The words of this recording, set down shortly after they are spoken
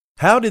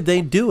How did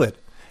they do it?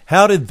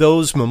 How did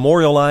those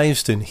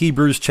memorialized in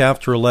Hebrews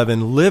chapter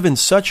 11 live in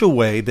such a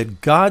way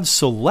that God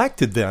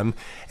selected them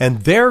and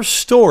their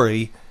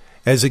story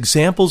as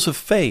examples of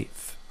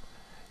faith?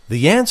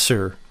 The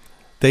answer,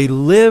 they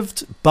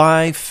lived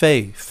by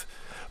faith.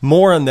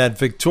 More on that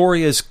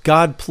victorious,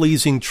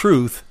 God-pleasing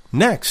truth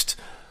next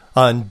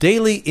on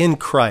Daily in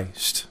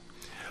Christ.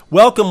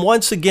 Welcome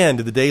once again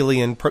to the Daily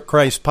in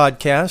Christ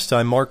podcast.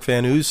 I'm Mark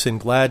Van Oos and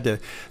glad to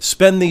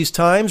spend these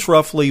times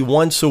roughly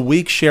once a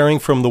week sharing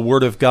from the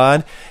Word of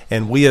God.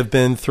 And we have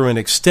been through an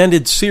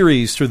extended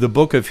series through the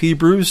book of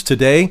Hebrews.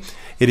 Today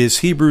it is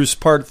Hebrews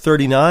part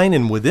 39,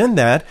 and within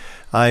that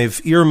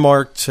I've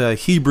earmarked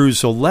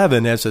Hebrews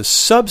 11 as a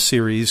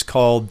sub-series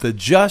called The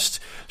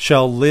Just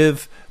Shall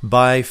Live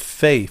by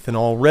Faith. And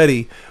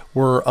already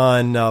we're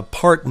on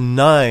part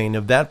 9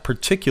 of that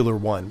particular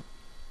one.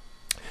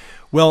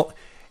 Well,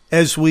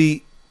 as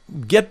we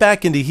get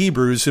back into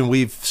Hebrews, and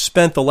we've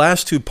spent the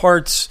last two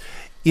parts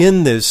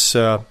in this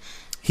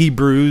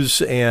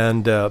Hebrews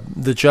and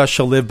the Just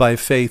Shall Live by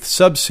Faith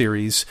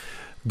sub-series,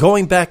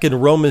 going back into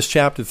Romans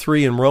chapter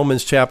 3 and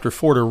Romans chapter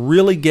 4 to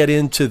really get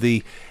into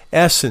the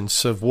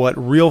essence of what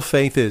real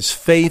faith is,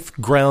 faith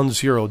ground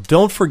zero.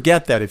 Don't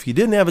forget that. If you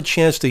didn't have a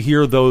chance to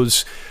hear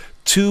those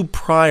several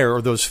prior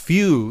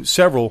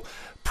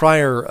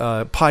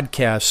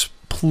podcasts,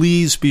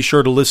 please be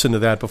sure to listen to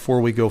that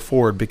before we go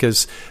forward,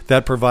 because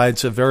that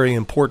provides a very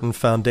important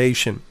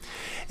foundation.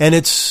 And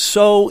it's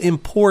so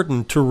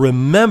important to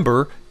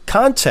remember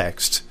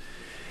context.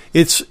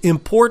 It's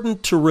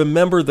important to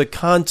remember the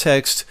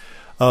context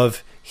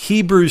of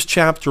Hebrews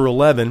chapter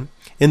 11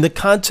 in the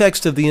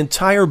context of the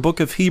entire book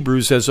of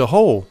Hebrews as a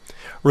whole.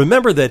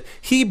 Remember that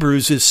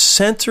Hebrews is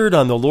centered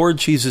on the Lord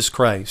Jesus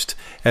Christ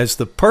as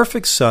the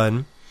perfect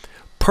Son,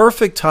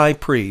 perfect high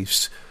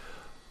priest,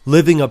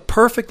 living a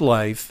perfect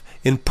life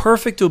in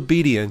perfect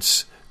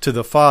obedience to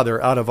the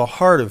Father out of a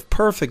heart of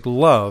perfect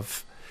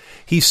love.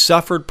 He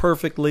suffered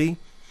perfectly.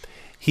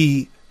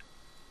 He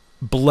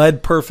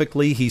bled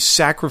perfectly. He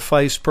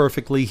sacrificed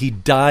perfectly. He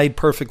died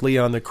perfectly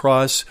on the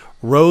cross,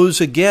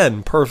 rose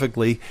again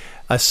perfectly,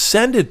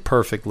 ascended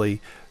perfectly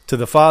to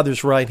the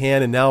Father's right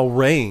hand, and now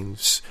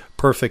reigns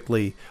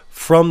perfectly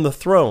from the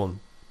throne.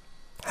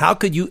 How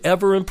could you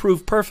ever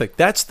improve perfect?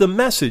 That's the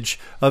message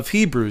of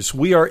Hebrews.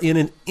 We are in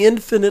an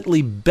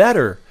infinitely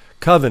better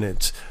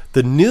covenant,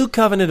 the new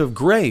covenant of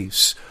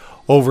grace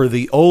over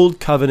the old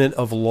covenant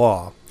of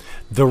law.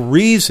 The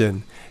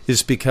reason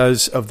is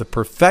because of the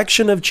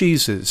perfection of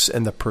Jesus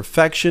and the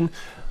perfection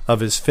of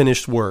his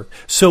finished work.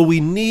 So we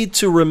need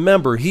to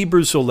remember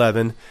Hebrews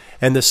 11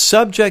 and the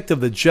subject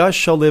of the just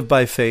shall live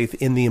by faith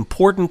in the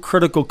important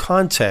critical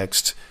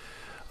context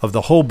of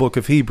the whole book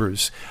of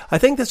Hebrews. I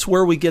think that's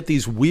where we get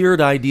these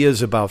weird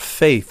ideas about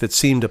faith that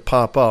seem to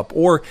pop up,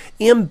 or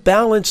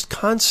imbalanced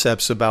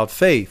concepts about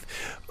faith.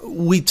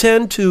 We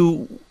tend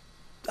to,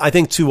 I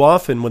think too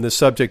often when the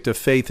subject of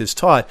faith is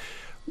taught,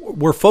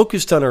 we're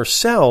focused on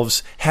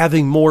ourselves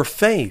having more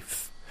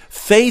faith.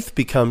 Faith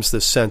becomes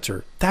the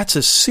center. That's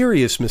a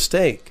serious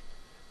mistake.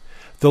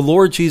 The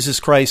Lord Jesus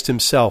Christ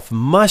himself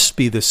must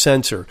be the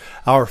center.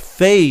 Our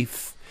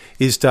faith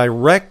is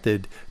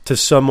directed to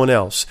someone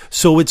else.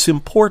 So it's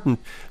important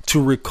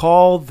to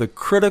recall the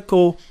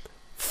critical,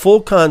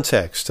 full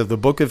context of the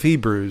book of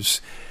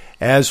Hebrews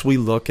as we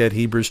look at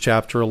Hebrews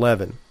chapter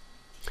 11.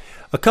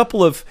 A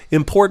couple of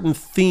important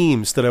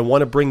themes that I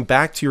want to bring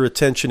back to your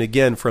attention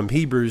again from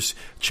Hebrews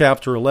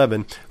chapter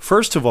 11.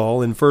 First of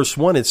all, in verse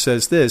 1 it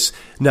says this,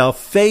 "Now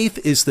faith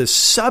is the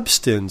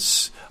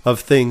substance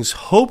of things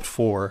hoped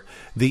for,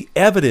 the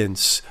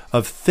evidence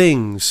of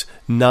things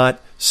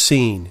not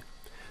seen."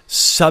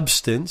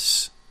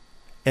 Substance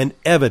and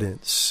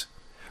evidence.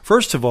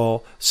 First of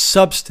all,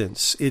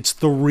 substance. It's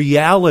the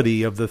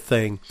reality of the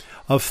thing,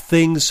 of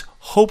things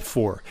hoped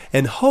for.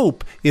 And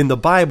hope in the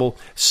Bible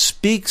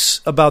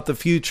speaks about the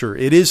future.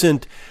 It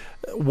isn't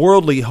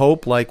worldly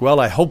hope like, well,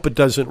 I hope it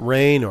doesn't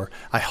rain, or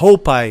I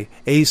hope I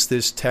ace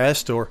this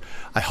test, or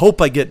I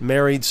hope I get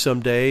married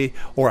someday,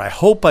 or I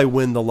hope I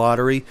win the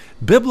lottery.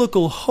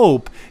 Biblical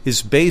hope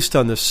is based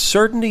on the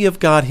certainty of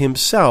God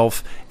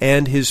himself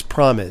and his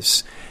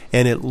promise.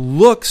 And it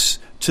looks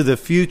to the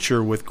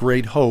future with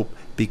great hope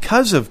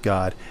because of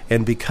God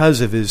and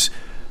because of his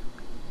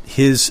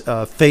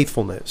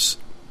faithfulness.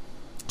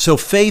 So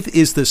faith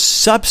is the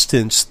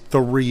substance,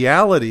 the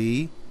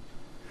reality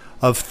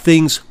of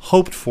things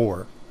hoped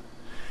for.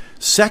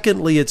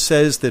 Secondly, it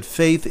says that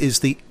faith is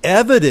the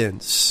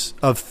evidence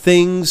of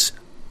things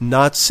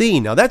not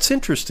seen. Now that's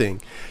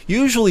interesting.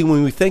 Usually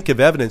when we think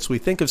of evidence, we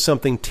think of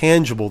something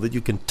tangible that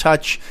you can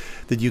touch,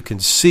 that you can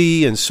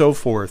see, and so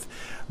forth.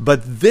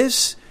 But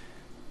this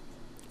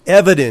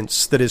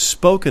evidence that is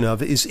spoken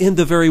of is in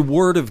the very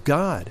Word of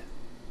God.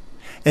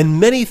 And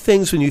many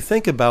things when you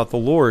think about the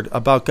Lord,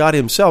 about God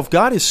himself,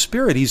 God is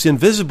spirit. He's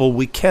invisible.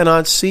 We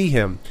cannot see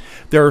him.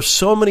 There are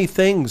so many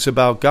things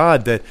about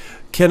God that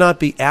cannot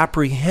be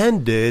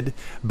apprehended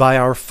by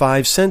our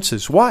five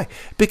senses. Why?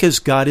 Because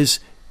God is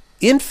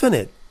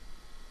infinite.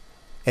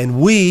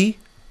 And we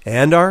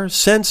and our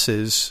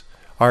senses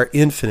are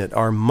infinite.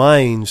 Our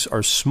minds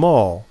are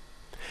small.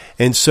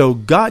 And so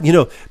God,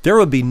 there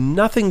would be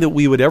nothing that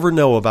we would ever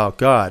know about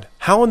God.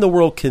 How in the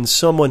world can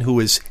someone who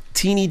is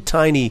teeny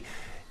tiny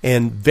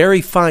and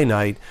very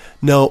finite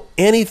know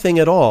anything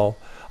at all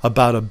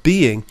about a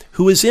being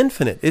who is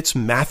infinite? It's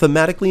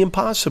mathematically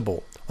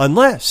impossible,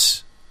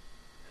 unless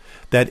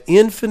that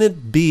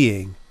infinite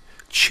being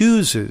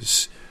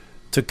chooses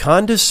to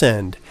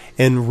condescend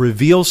and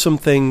reveal some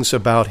things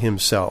about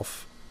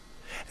himself.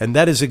 And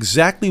that is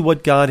exactly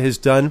what God has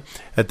done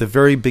at the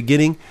very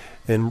beginning.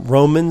 In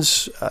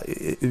Romans,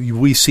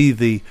 we see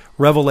the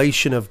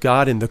revelation of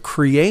God in the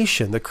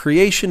creation. The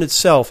creation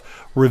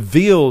itself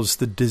reveals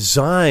the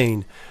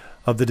design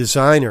of the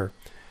designer,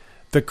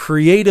 the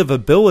creative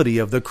ability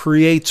of the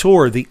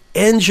creator, the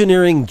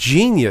engineering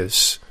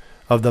genius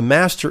of the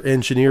master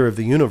engineer of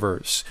the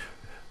universe.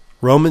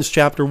 Romans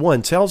chapter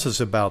 1 tells us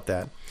about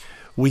that.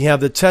 We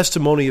have the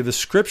testimony of the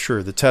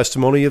Scripture, the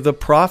testimony of the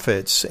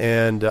prophets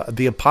and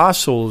the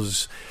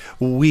apostles.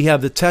 We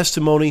have the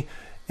testimony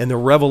and the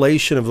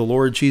revelation of the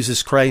Lord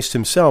Jesus Christ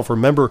himself.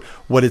 Remember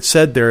what it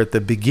said there at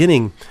the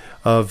beginning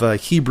of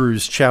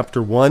Hebrews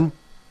chapter 1.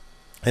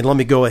 And let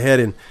me go ahead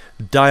and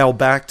dial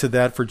back to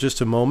that for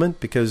just a moment,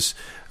 because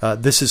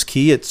this is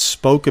key. It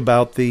spoke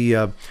about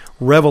the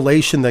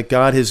revelation that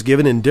God has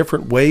given in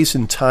different ways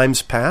in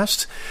times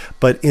past.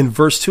 But in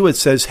verse 2 it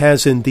says,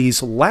 has in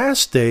these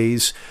last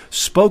days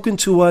spoken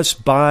to us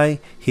by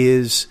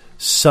his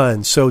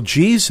Son. So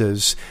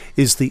Jesus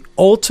is the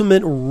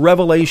ultimate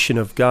revelation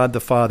of God the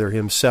Father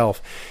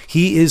himself.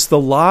 He is the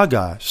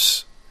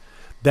Logos.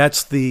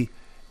 That's the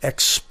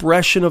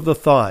expression of the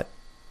thought.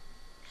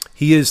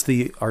 He is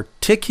the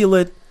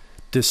articulate,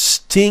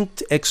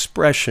 distinct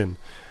expression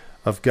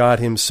of God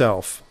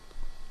himself.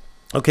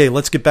 Okay,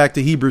 let's get back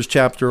to Hebrews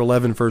chapter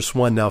 11, verse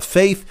 1. Now,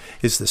 faith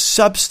is the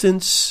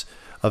substance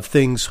of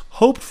things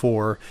hoped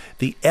for,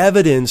 the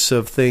evidence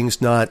of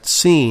things not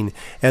seen.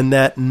 And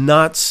that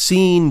not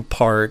seen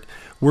part,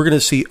 we're going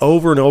to see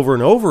over and over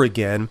and over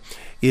again,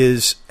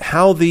 is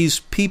how these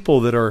people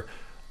that are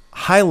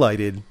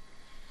highlighted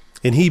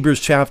in Hebrews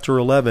chapter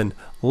 11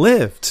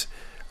 lived.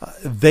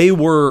 They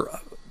were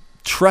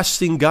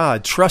trusting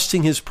God,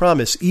 trusting his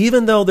promise,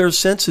 even though their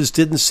senses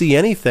didn't see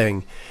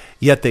anything,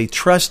 yet they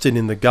trusted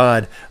in the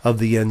God of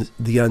the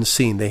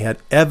unseen. They had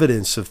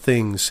evidence of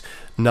things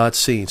not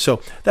seen.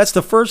 So that's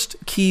the first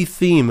key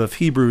theme of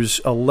Hebrews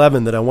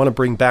 11 that I want to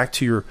bring back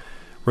to your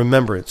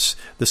remembrance.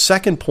 The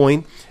second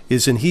point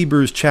is in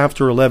Hebrews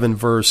chapter 11,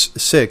 verse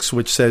 6,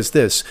 which says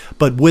this,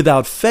 but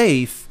without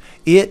faith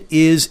it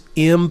is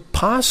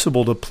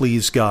impossible to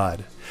please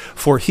God.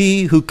 For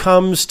he who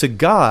comes to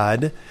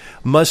God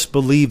must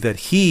believe that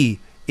he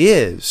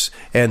is,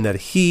 and that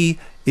he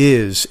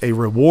is a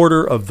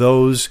rewarder of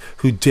those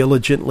who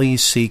diligently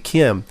seek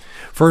him.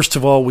 First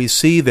of all, we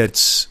see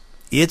that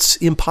it's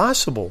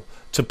impossible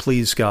to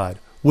please God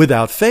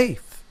without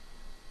faith.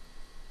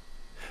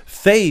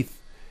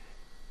 Faith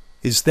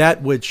is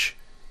that which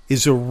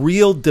is a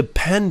real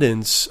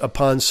dependence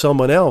upon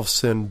someone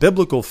else, and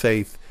biblical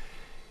faith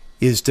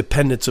is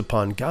dependence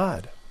upon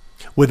God.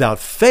 Without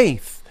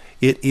faith,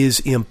 it is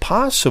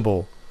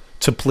impossible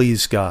to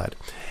please God.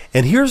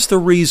 And here's the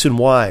reason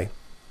why.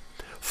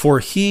 For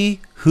he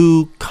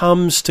who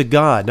comes to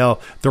God. Now,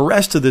 the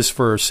rest of this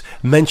verse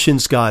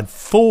mentions God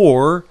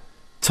 4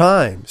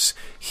 times.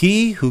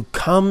 He who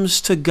comes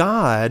to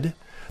God,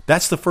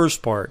 that's the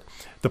first part.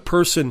 The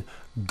person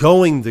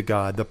going to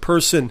God, the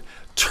person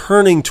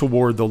turning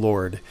toward the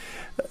Lord.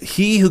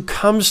 He who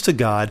comes to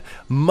God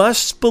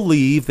must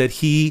believe that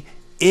he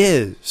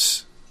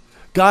is.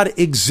 God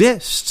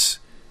exists.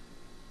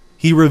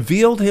 He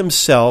revealed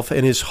himself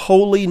and his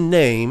holy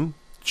name,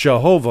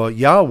 Jehovah,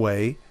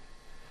 Yahweh,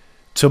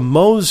 to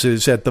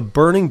Moses at the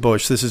burning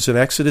bush. This is in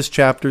Exodus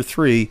chapter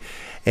 3.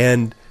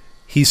 And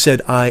he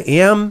said, I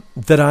am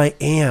that I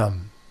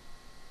am.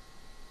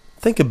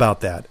 Think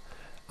about that.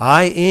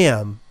 I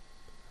am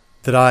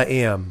that I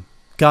am.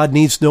 God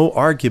needs no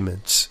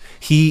arguments.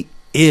 He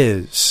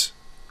is.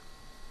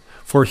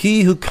 For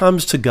he who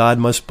comes to God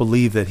must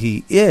believe that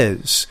he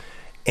is,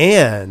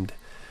 and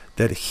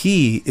that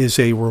he is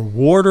a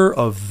rewarder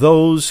of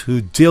those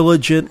who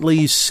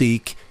diligently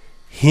seek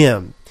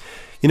him.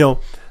 You know,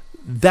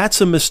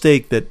 that's a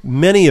mistake that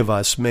many of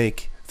us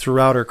make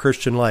throughout our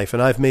Christian life,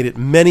 and I've made it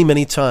many,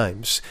 many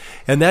times,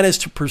 and that is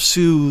to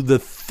pursue the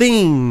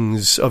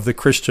things of the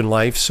Christian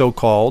life,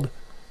 so-called,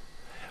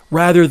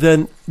 rather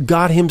than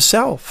God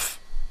himself.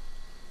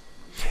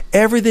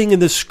 Everything in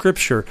the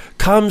Scripture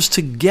comes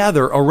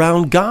together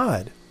around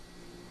God,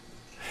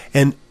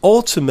 and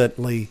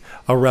ultimately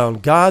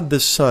around God the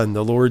Son,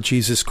 the Lord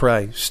Jesus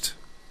Christ.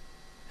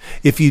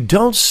 If you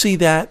don't see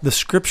that, the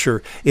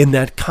Scripture, in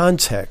that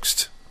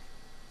context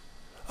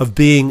of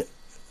being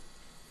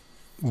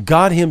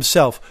God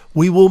himself,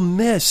 we will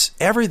miss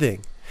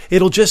everything.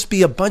 It'll just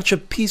be a bunch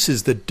of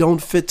pieces that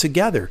don't fit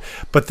together.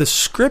 But the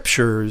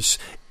Scriptures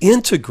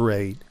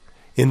integrate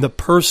in the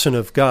person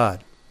of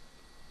God.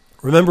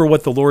 Remember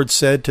what the Lord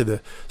said to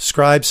the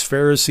scribes,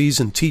 Pharisees,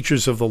 and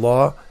teachers of the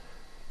law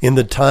in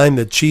the time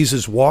that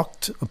Jesus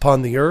walked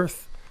upon the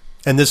earth?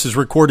 And this is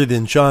recorded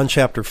in John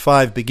chapter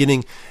 5,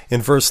 beginning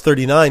in verse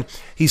 39.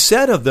 He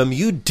said of them,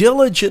 "You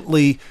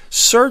diligently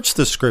search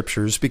the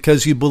Scriptures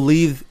because you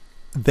believe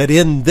that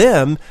in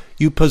them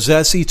you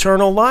possess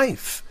eternal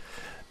life.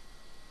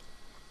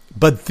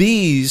 But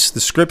these,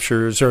 the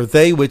Scriptures, are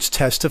they which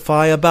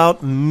testify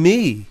about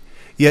me.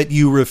 Yet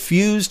you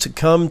refuse to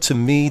come to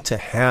me to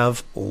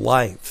have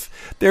life."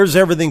 There's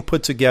everything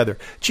put together.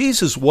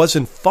 Jesus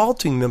wasn't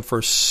faulting them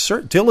for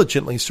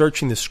diligently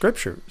searching the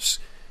Scriptures.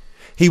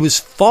 He was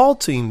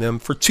faulting them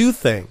for two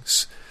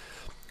things.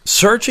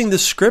 Searching the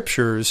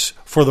Scriptures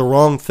for the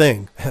wrong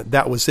thing.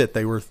 That was it.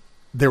 They were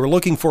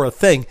looking for a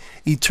thing,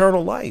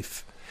 eternal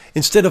life,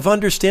 instead of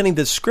understanding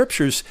that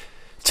Scriptures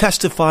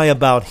testify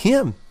about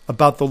Him,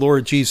 about the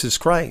Lord Jesus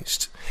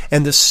Christ.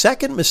 And the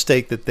second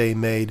mistake that they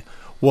made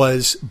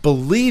was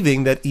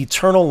believing that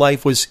eternal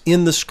life was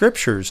in the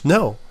Scriptures.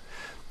 No.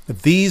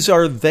 These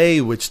are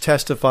they which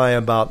testify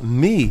about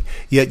me,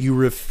 yet you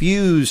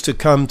refuse to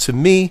come to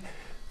me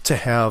to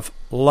have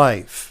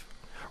life.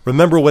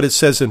 Remember what it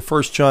says in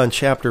 1 John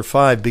chapter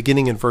 5,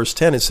 beginning in verse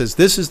 10. It says,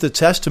 "This is the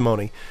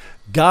testimony.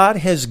 God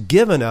has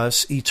given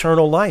us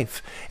eternal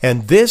life,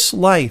 and this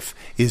life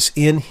is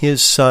in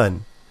His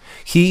Son.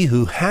 He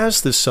who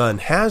has the Son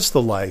has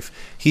the life.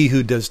 He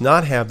who does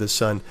not have the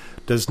Son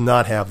does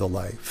not have the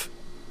life."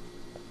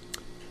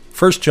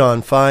 1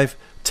 John 5,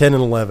 10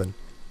 and 11.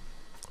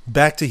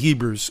 Back to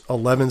Hebrews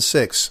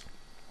 11:6.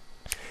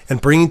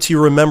 And bringing to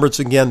your remembrance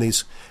again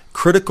these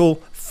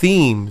critical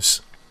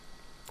themes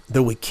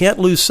that we can't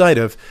lose sight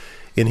of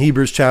in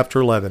Hebrews chapter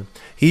 11.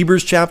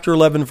 Hebrews chapter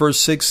 11 verse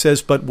 6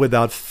 says, "But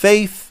without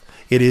faith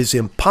it is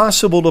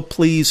impossible to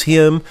please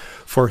Him,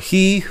 for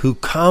he who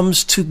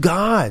comes to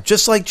God,"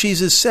 just like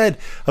Jesus said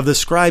of the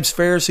scribes,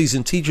 Pharisees,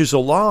 and teachers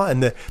of law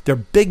and their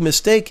big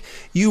mistake,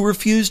 "You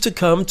refuse to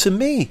come to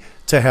me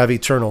to have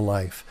eternal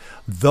life."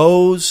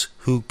 Those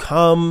who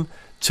come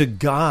to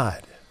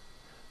God.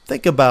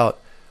 Think about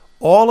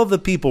all of the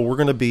people we're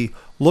going to be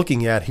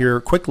looking at here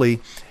quickly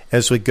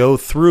as we go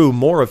through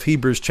more of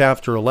Hebrews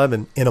chapter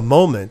 11 in a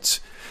moment.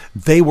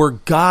 They were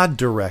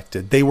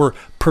God-directed. They were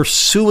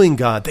pursuing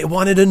God. They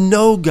wanted to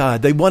know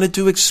God. They wanted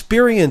to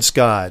experience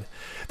God.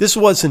 This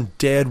wasn't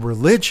dead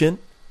religion.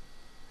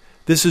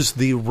 This is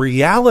the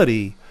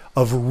reality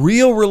of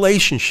real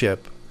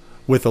relationship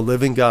with the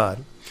living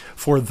God.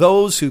 For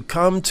those who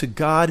come to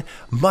God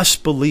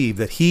must believe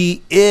that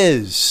He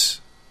is,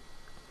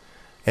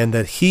 and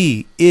that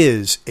He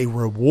is a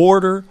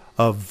rewarder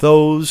of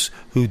those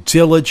who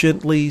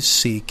diligently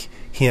seek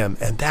Him.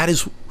 And that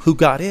is who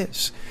God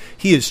is.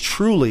 He is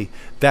truly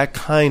that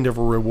kind of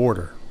a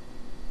rewarder.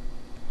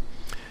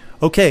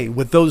 Okay,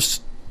 with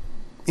those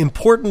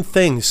important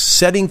things,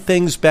 setting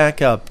things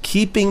back up,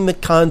 keeping the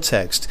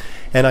context,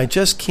 and I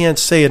just can't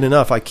say it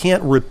enough. I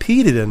can't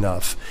repeat it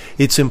enough.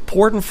 It's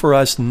important for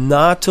us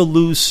not to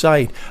lose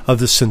sight of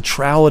the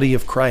centrality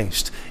of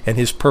Christ and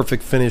His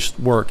perfect finished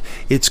work.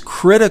 It's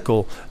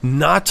critical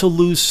not to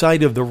lose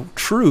sight of the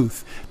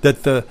truth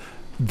that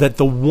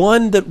the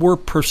one that we're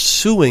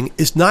pursuing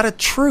is not a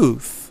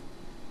truth,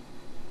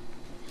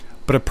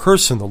 but a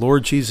person, the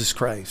Lord Jesus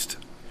Christ.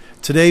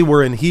 Today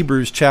we're in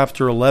Hebrews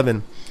chapter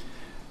 11,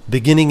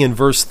 beginning in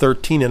verse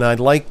 13, and I'd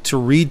like to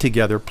read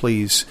together,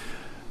 please,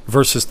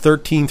 verses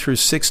 13 through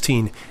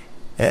 16.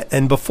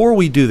 And before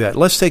we do that,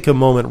 let's take a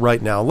moment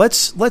right now.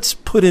 Let's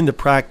put into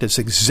practice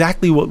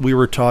exactly what we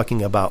were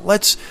talking about.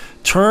 Let's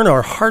turn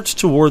our hearts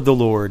toward the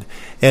Lord,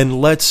 and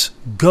let's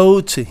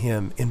go to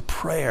Him in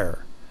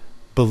prayer,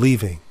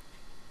 believing.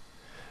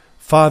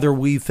 Father,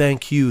 we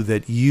thank You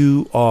that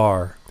You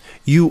are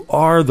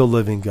the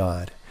living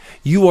God.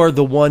 You are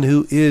the one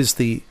who is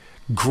the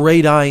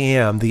great I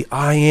am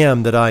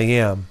that I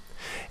am.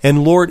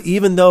 And Lord,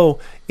 even though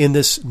in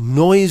this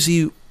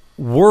noisy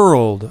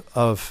world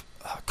of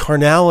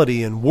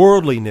carnality and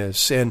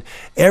worldliness and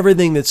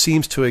everything that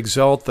seems to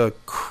exalt the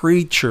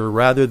creature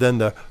rather than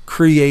the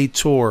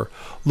Creator,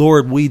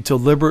 Lord, we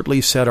deliberately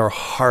set our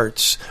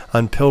hearts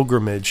on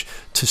pilgrimage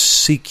to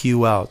seek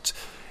You out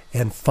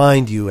and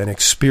find You and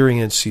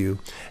experience You.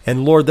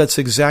 And Lord, that's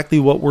exactly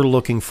what we're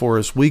looking for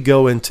as we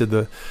go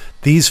into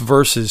these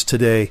verses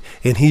today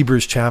in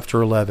Hebrews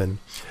chapter 11.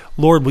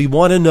 Lord, we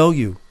want to know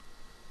You.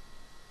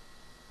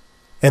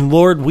 And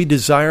Lord, we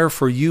desire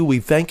for You. We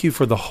thank You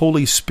for the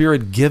Holy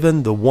Spirit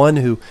given, the one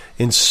who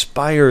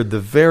inspired the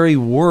very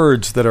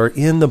words that are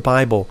in the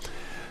Bible.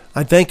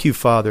 I thank You,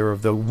 Father,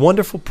 of the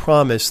wonderful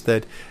promise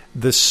that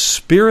the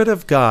Spirit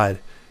of God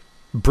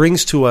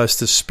brings to us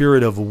the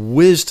spirit of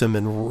wisdom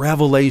and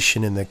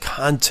revelation in the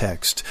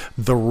context,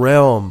 the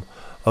realm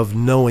of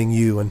knowing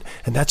You. And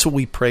that's what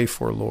we pray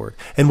for, Lord.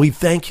 And we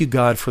thank You,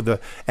 God, for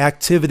the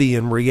activity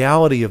and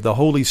reality of the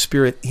Holy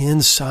Spirit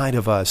inside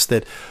of us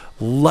that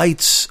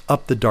lights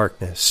up the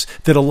darkness,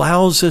 that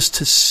allows us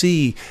to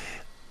see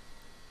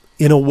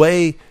in a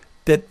way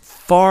that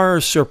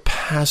far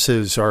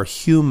surpasses our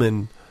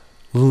human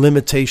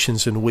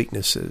limitations and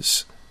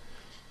weaknesses.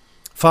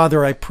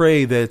 Father, I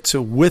pray that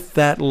with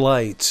that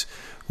light,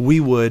 we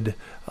would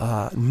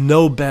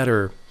know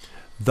better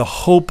the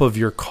hope of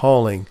Your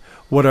calling,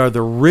 what are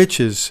the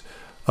riches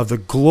of the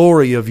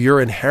glory of your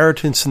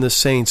inheritance in the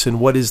saints, and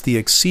what is the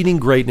exceeding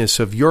greatness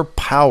of your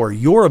power,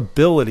 your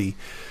ability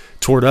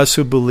toward us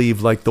who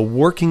believe, like the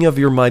working of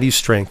your mighty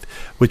strength,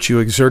 which you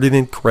exerted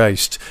in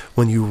Christ,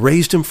 when you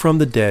raised him from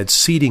the dead,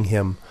 seating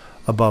him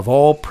above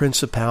all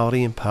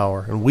principality and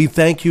power. And we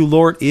thank you,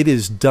 Lord, it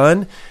is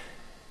done.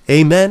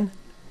 Amen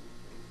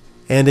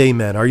and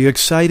amen. Are you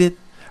excited?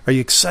 Are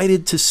you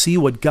excited to see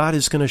what God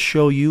is going to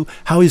show you,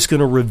 how he's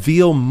going to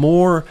reveal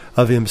more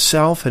of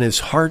himself and his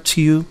heart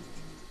to you?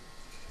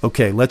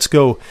 Okay, let's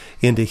go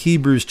into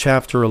Hebrews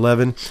chapter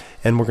 11,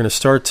 and we're going to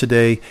start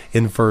today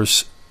in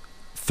verse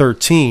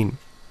 13.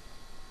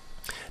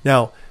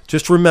 Now,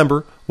 just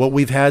remember, what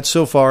we've had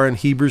so far in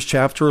Hebrews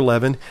chapter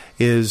 11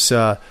 is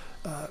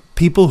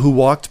people who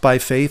walked by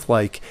faith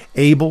like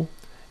Abel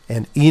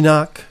and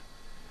Enoch,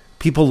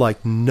 people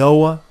like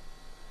Noah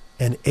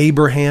and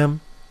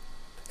Abraham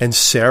and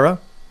Sarah.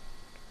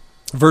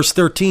 Verse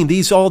 13,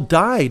 these all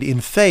died in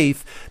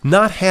faith,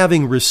 not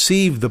having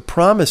received the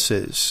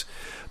promises,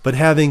 but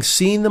having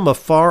seen them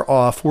afar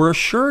off, were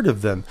assured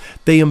of them.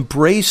 They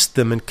embraced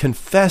them and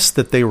confessed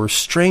that they were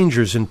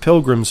strangers and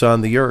pilgrims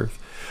on the earth.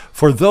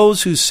 For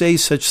those who say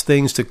such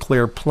things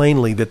declare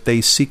plainly that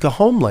they seek a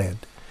homeland.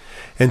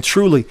 And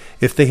truly,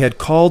 if they had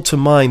called to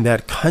mind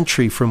that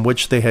country from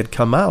which they had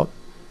come out,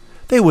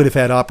 they would have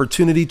had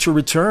opportunity to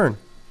return.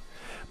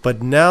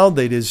 But now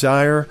they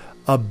desire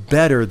a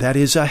better, that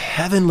is, a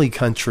heavenly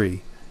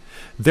country.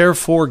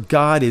 Therefore,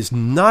 God is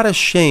not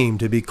ashamed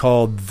to be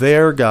called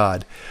their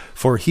God,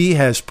 for he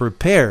has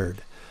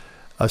prepared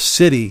a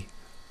city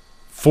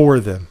for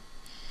them.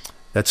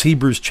 That's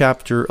Hebrews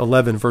chapter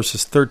 11,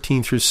 verses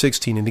 13 through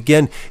 16. And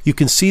again, you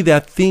can see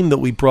that theme that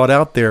we brought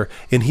out there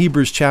in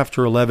Hebrews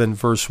chapter 11,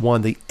 verse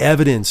 1, the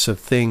evidence of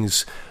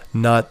things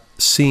not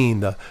seen,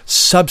 the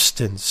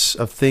substance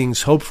of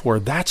things hoped for.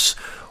 That's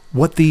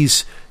what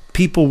these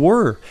people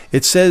were.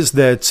 It says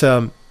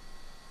that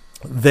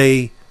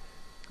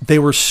they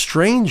were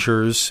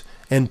strangers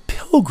and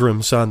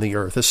pilgrims on the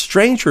earth. A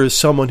stranger is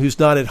someone who's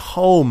not at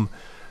home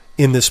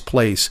in this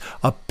place.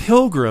 A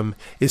pilgrim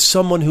is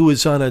someone who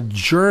is on a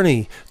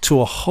journey to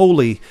a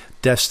holy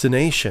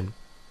destination.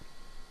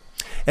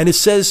 And it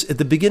says at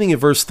the beginning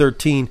of verse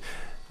 13,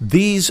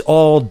 these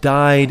all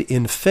died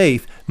in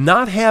faith,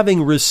 not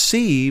having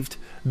received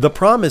the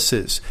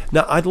promises.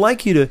 Now, I'd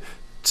like you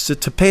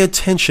to pay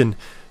attention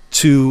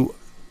to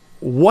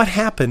what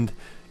happened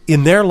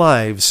in their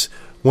lives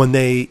when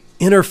they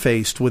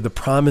interfaced with the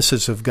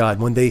promises of God,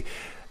 when they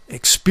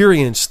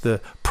experienced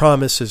the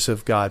promises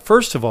of God.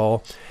 First of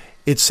all,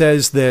 it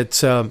says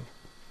that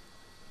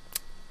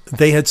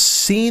they had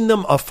seen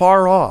them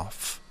afar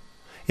off.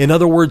 In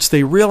other words,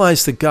 they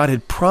realized that God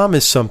had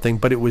promised something,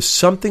 but it was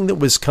something that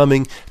was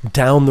coming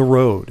down the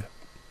road.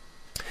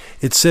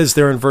 It says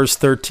there in verse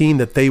 13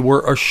 that they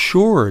were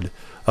assured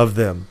of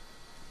them.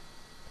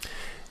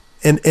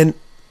 And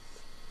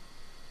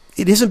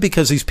it isn't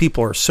because these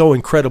people are so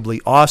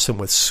incredibly awesome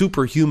with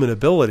superhuman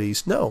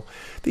abilities. No,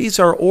 these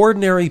are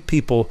ordinary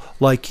people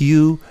like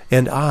you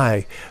and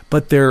I,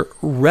 but their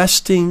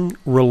resting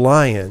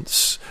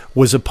reliance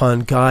was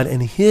upon God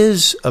and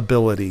his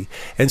ability.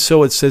 And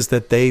so it says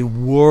that they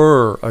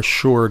were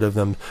assured of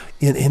them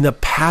in a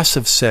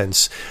passive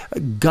sense.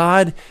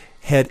 God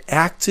had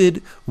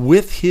acted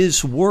with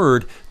his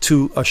word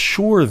to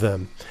assure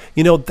them.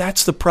 You know,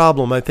 that's the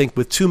problem, I think,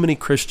 with too many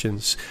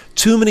Christians.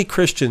 Too many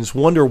Christians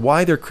wonder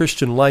why their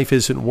Christian life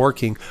isn't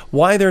working,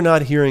 why they're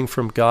not hearing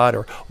from God,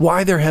 or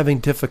why they're having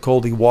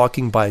difficulty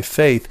walking by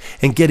faith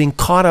and getting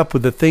caught up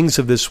with the things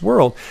of this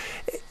world.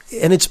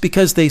 And it's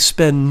because they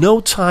spend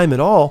no time at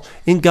all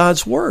in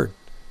God's word.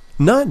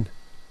 None.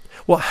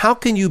 Well, how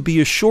can you be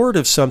assured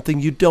of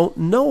something you don't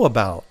know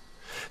about?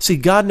 See,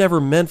 God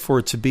never meant for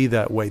it to be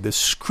that way. The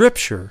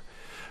Scripture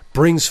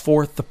brings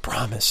forth the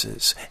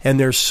promises, and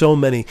there's so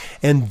many.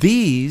 And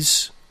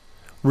these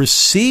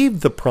receive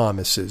the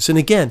promises. And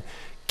again,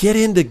 get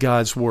into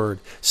God's Word.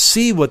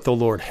 See what the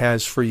Lord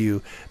has for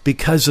you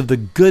because of the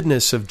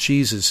goodness of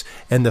Jesus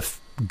and the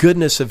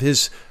goodness of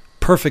his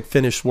perfect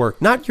finished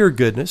work. Not your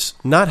goodness,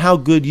 not how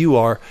good you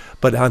are,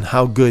 but on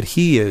how good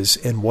he is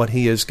and what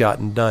he has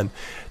gotten done.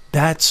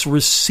 That's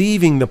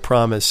receiving the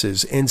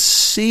promises and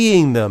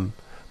seeing them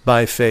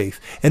by faith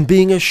and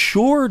being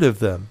assured of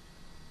them.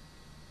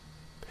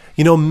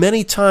 You know,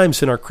 many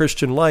times in our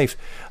Christian life,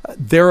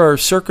 there are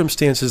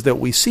circumstances that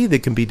we see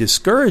that can be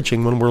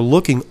discouraging when we're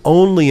looking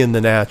only in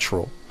the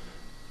natural.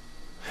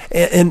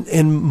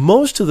 And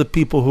most of the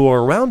people who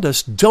are around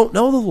us don't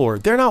know the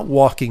Lord. They're not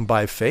walking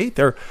by faith.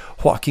 They're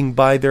walking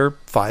by their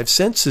five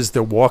senses.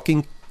 They're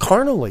walking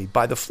carnally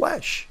by the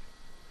flesh.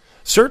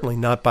 Certainly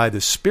not by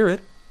the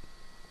Spirit.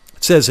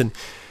 It says in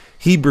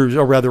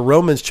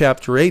Romans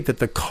chapter 8, that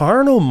the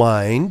carnal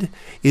mind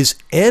is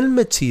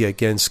enmity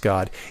against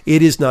God.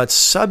 It is not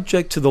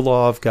subject to the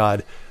law of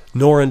God,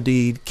 nor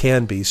indeed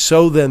can be.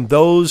 So then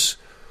those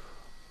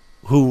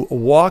who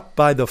walk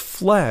by the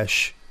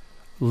flesh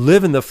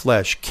live in the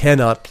flesh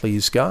cannot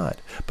please God.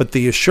 But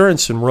the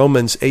assurance in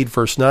Romans 8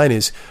 verse 9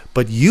 is,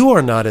 but you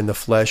are not in the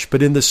flesh,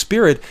 but in the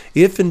Spirit,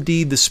 if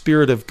indeed the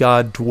Spirit of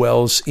God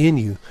dwells in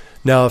you.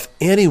 Now, if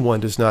anyone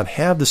does not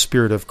have the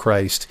Spirit of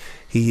Christ,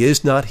 he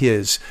is not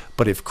his.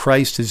 But if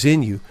Christ is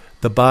in you,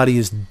 the body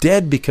is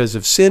dead because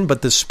of sin,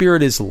 but the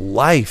Spirit is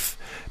life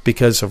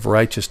because of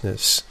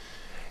righteousness.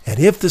 And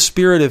if the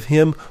Spirit of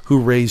him who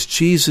raised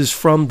Jesus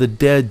from the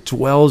dead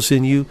dwells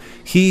in you,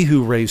 he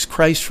who raised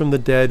Christ from the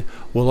dead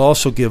will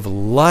also give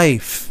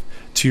life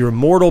to your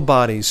mortal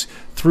bodies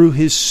through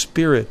his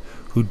Spirit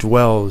who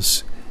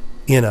dwells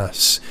in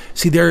us.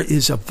 See, there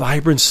is a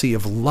vibrancy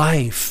of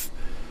life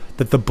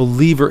that the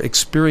believer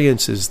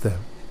experiences them.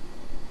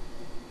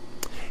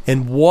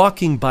 And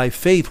walking by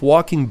faith,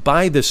 walking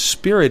by the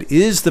Spirit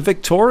is the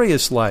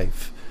victorious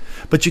life.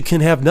 But you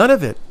can have none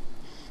of it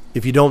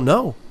if you don't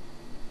know.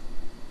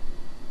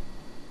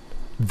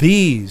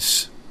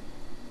 These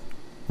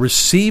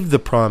received the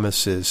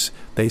promises.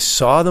 They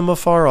saw them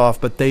afar off,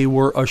 but they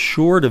were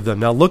assured of them.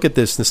 Now look at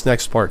this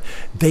next part.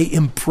 They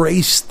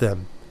embraced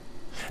them.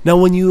 Now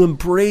when you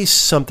embrace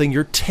something,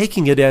 you're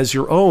taking it as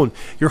your own.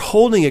 You're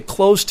holding it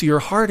close to your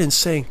heart and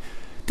saying,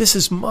 this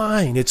is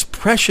mine. It's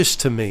precious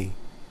to me.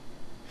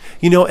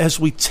 You know, as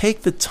we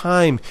take the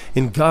time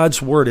in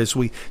God's Word, as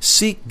we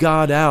seek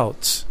God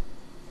out,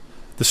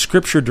 the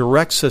Scripture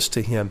directs us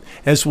to him.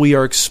 As we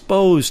are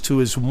exposed to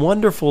his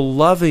wonderful,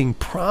 loving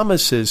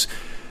promises,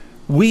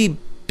 we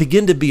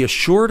begin to be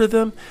assured of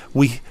them.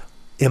 We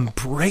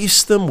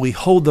embrace them. We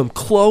hold them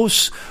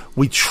close.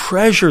 We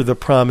treasure the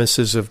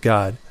promises of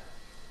God.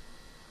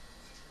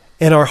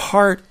 And our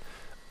heart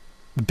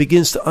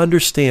begins to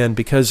understand,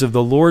 because of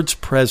the Lord's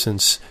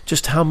presence,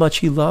 just how much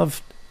he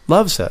loves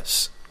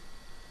us.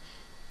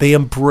 They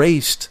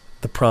embraced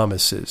the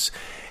promises.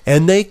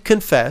 And they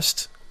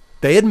confessed,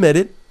 they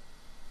admitted,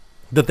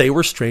 that they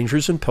were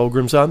strangers and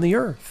pilgrims on the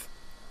earth.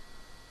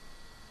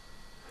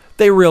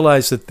 They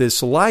realized that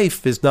this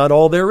life is not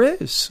all there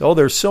is. Oh,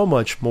 there's so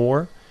much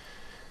more.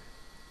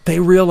 They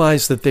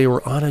realized that they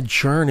were on a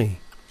journey,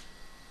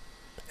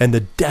 and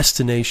the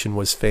destination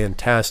was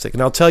fantastic.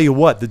 And I'll tell you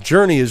what, the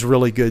journey is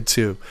really good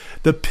too.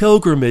 The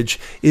pilgrimage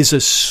is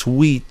a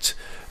sweet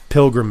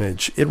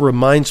pilgrimage. It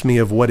reminds me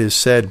of what is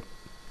said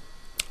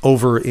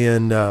over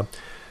in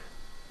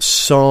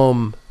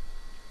Psalm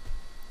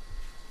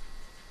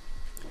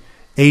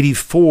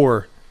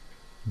 84,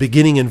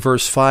 beginning in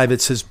verse 5,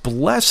 it says,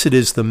 "Blessed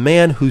is the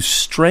man whose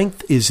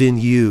strength is in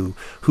you,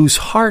 whose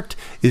heart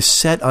is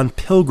set on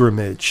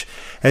pilgrimage,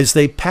 as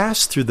they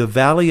pass through the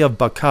valley of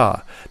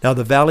Baca." Now,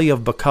 the valley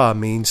of Baca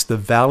means the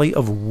valley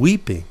of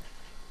weeping.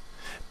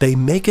 They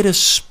make it a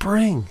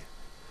spring.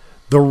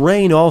 The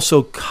rain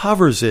also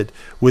covers it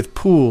with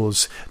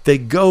pools. They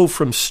go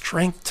from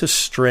strength to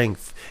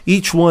strength.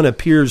 Each one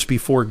appears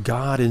before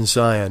God in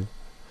Zion.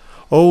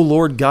 O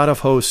Lord God of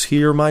hosts,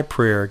 hear my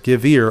prayer.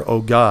 Give ear, O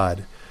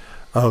God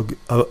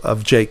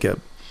of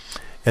Jacob.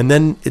 And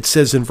then it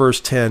says in verse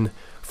 10,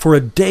 "For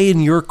a day in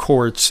your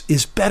courts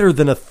is better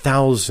than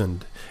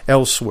 1,000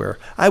 elsewhere.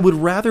 I would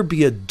rather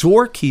be a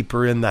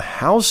doorkeeper in the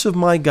house of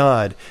my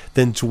God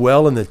than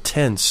dwell in the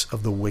tents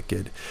of the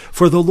wicked.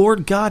 For the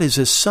Lord God is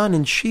a sun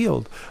and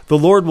shield. The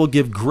Lord will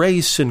give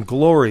grace and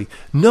glory.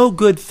 No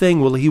good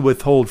thing will he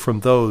withhold from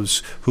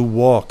those who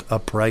walk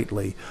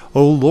uprightly.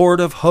 O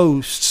Lord of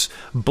hosts,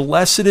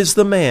 blessed is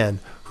the man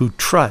who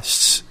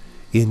trusts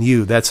in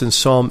you." That's in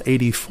Psalm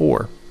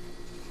 84.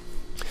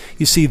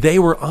 You see, they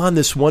were on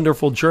this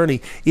wonderful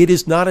journey. It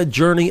is not a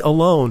journey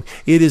alone.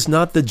 It is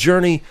not the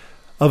journey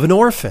of an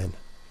orphan.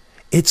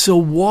 It's a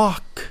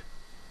walk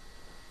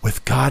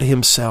with God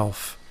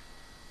himself.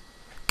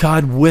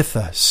 God with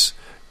us.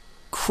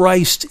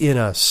 Christ in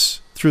us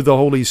through the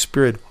Holy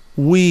Spirit.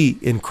 We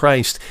in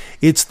Christ.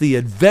 It's the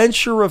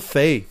adventure of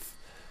faith.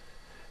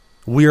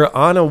 We are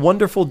on a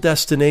wonderful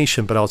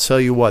destination, but I'll tell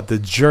you what, the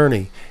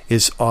journey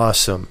is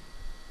awesome.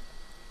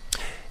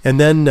 And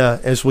then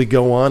as we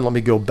go on, let me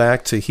go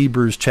back to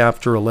Hebrews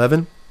chapter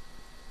 11.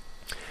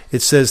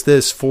 It says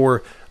this,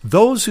 "For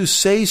those who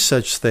say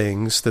such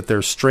things, that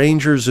they're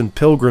strangers and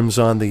pilgrims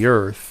on the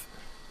earth,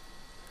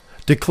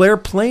 declare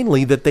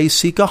plainly that they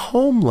seek a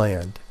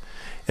homeland.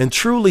 And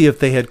truly, if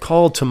they had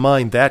called to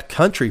mind that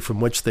country from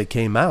which they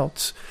came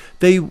out,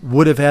 they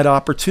would have had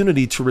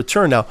opportunity to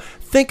return." Now,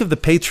 think of the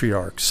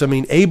patriarchs. I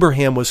mean,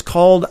 Abraham was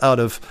called out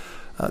of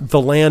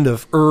the land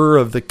of Ur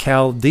of the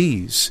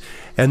Chaldees,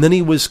 and then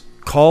he was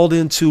called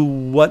into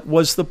what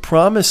was the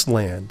promised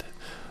land,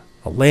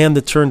 a land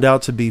that turned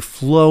out to be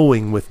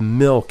flowing with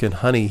milk and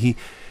honey.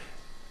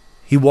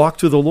 He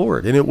walked with the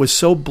Lord, and it was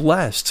so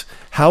blessed.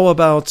 How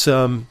about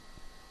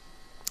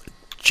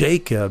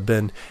Jacob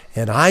and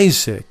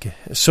Isaac,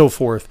 and so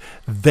forth?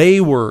 They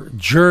were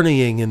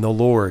journeying in the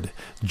Lord,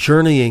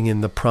 journeying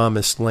in the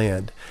promised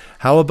land.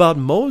 How about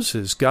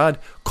Moses? God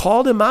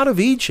called him out of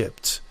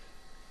Egypt,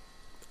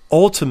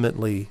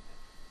 ultimately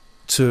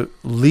to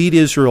lead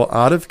Israel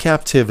out of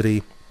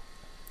captivity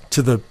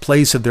to the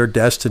place of their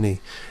destiny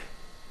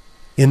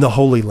in the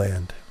Holy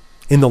Land,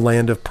 in the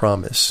land of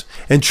promise.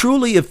 And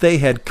truly, if they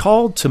had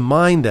called to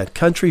mind that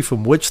country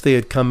from which they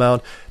had come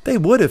out, they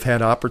would have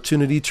had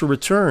opportunity to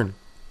return.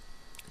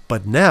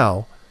 But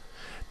now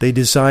they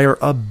desire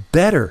a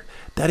better,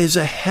 that is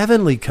a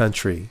heavenly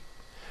country.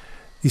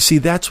 You see,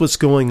 that's what's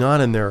going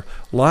on in their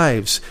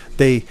lives.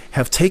 They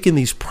have taken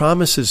these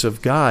promises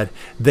of God.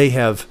 They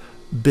have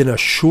been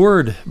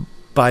assured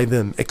by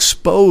them,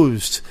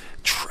 exposed,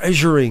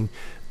 treasuring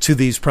to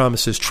these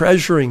promises,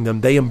 treasuring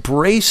them. They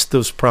embraced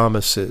those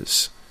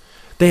promises.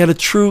 They had a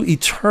true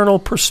eternal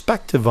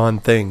perspective on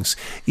things.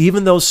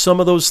 Even though some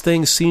of those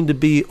things seemed to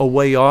be a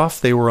way off,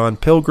 they were on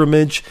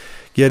pilgrimage,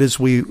 yet as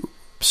we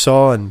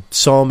saw in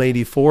Psalm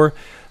 84,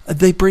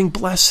 they bring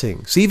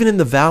blessings. Even in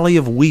the valley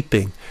of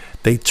weeping,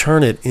 they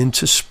turn it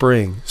into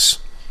springs.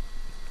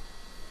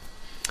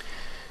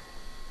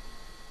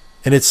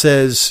 And it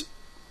says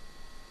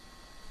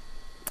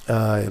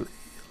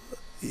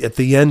at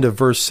the end of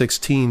verse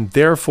 16,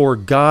 therefore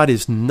God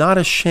is not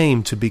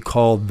ashamed to be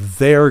called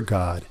their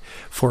God,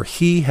 for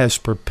he has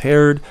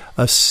prepared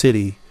a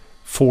city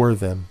for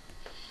them.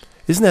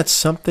 Isn't that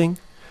something?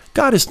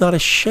 God is not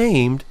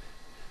ashamed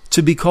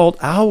to be called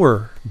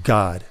our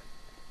God.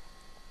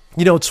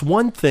 You know, it's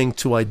one thing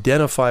to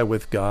identify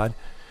with God,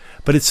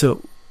 but it's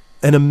an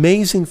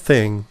amazing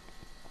thing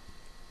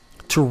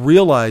to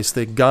realize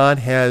that God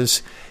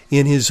has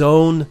in his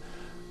own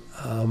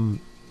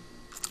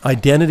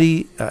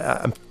identity,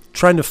 I'm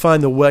trying to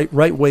find the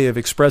right way of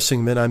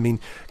expressing that. I mean,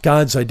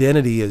 God's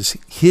identity is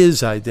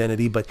his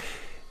identity, but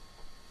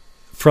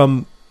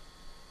from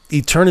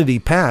eternity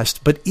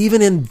past. But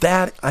even in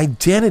that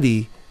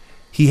identity,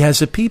 he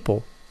has a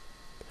people.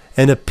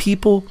 And a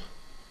people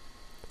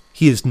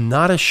he is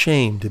not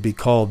ashamed to be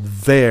called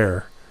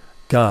their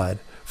God,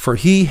 for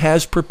he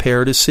has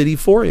prepared a city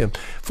for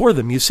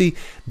them. You see,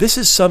 this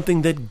is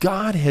something that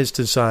God has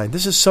designed.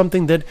 This is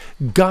something that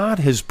God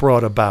has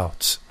brought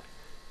about.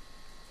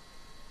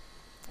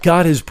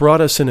 God has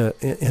brought us in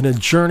a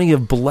journey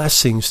of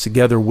blessings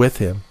together with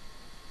him.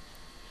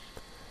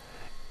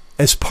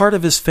 As part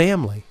of his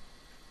family.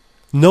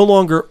 No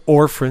longer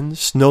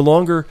orphans, no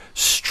longer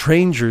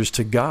strangers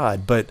to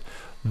God, but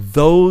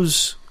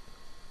those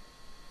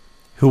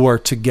who are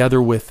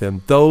together with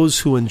him, those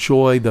who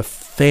enjoy the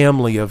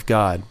family of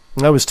God.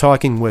 And I was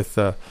talking with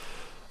a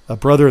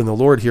brother in the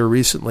Lord here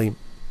recently,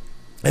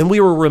 and we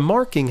were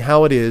remarking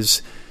how it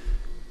is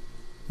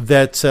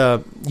that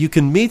you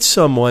can meet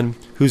someone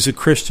who's a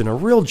Christian, a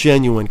real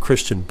genuine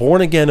Christian,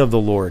 born again of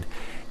the Lord,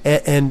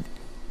 and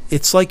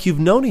it's like you've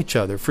known each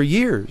other for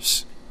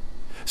years.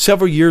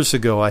 Several years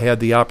ago, I had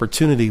the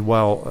opportunity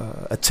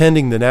while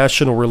attending the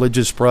National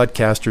Religious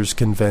Broadcasters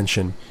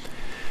Convention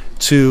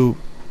to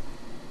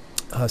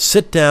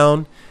sit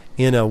down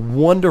in a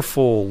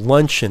wonderful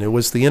luncheon. It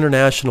was the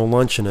International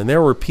Luncheon, and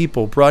there were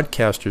people,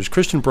 broadcasters,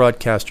 Christian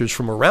broadcasters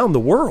from around the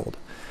world.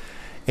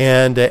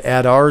 And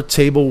at our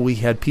table, we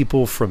had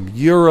people from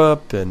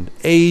Europe and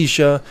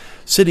Asia.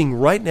 Sitting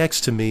right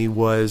next to me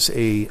was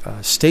a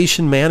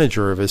station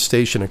manager of a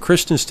station, a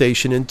Christian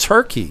station in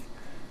Turkey.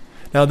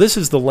 Now, this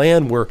is the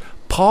land where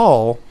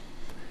Paul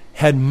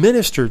had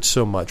ministered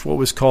so much, what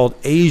was called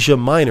Asia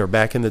Minor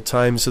back in the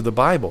times of the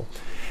Bible.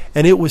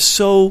 And it was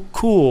so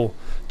cool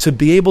to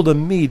be able to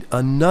meet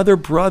another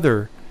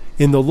brother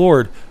in the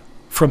Lord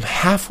from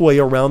halfway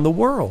around the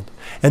world.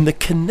 And the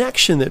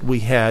connection that we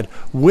had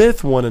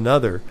with one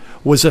another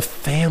was a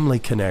family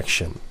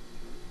connection.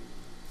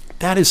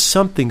 That is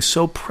something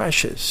so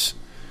precious.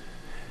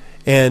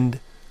 And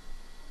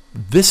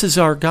this is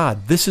our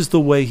God. This is the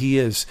way he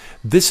is.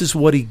 This is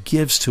what he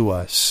gives to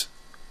us.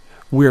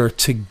 We're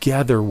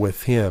together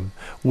with him.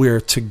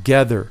 We're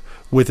together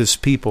with his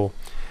people.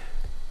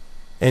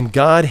 And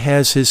God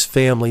has his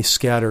family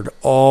scattered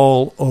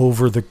all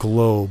over the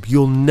globe.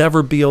 You'll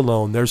never be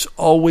alone. There's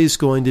always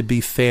going to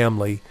be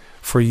family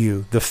for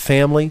you, the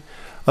family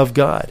of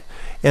God.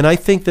 And I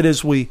think that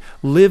as we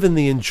live in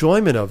the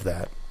enjoyment of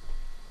that,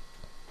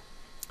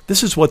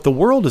 this is what the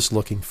world is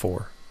looking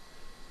for.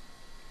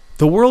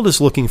 The world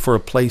is looking for a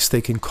place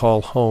they can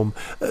call home.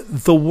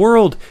 The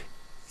world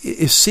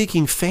is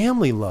seeking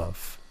family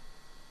love.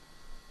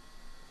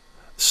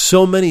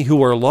 So many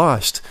who are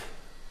lost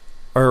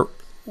are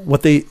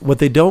what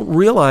they don't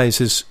realize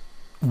is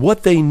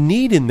what they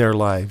need in their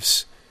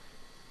lives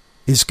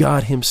is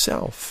God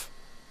himself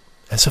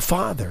as a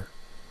father.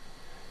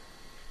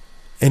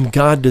 And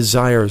God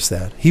desires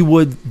that. He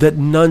would that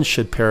none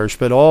should perish,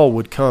 but all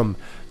would come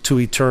to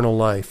eternal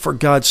life. For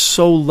God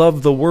so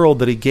loved the world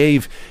that he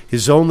gave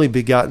his only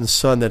begotten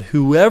Son, that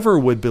whoever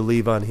would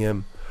believe on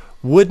him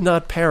would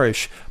not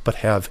perish, but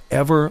have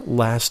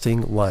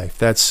everlasting life.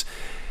 That's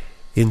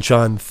in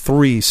John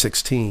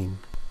 3:16.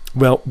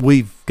 Well,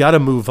 we've got to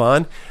move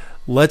on.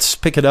 Let's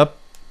pick it up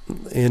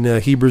in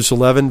Hebrews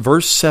 11,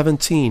 verse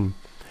 17.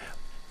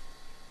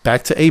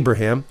 Back to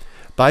Abraham.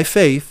 By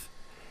faith,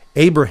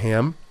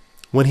 Abraham,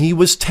 when he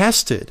was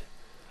tested,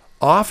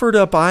 offered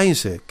up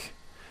Isaac.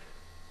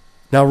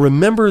 Now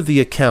remember the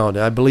account.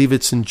 I believe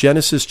it's in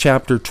Genesis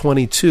chapter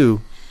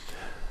 22.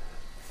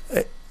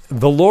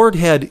 The Lord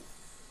had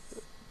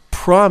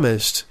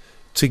promised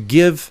to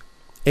give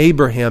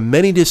Abraham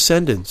many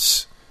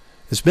descendants,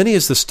 as many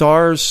as the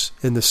stars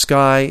in the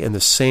sky and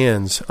the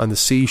sands on the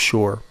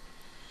seashore.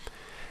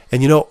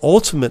 And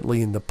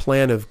ultimately in the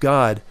plan of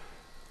God,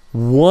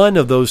 one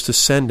of those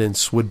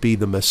descendants would be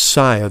the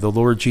Messiah, the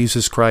Lord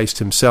Jesus Christ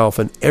himself,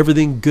 and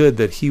everything good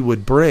that he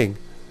would bring.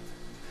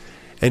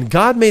 And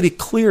God made it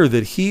clear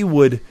that he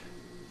would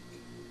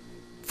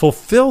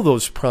fulfill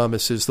those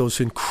promises, those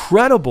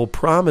incredible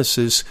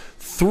promises,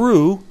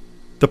 through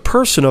the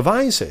person of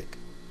Isaac.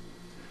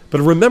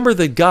 But remember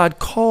that God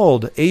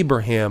called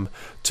Abraham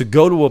to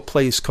go to a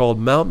place called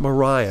Mount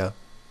Moriah,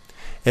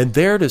 and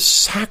there to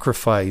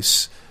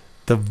sacrifice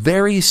the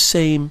very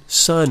same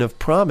son of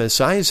promise,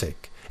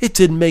 Isaac. It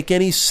didn't make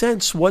any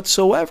sense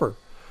whatsoever.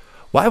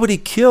 Why would he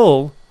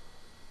kill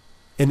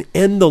and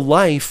end the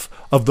life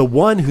of the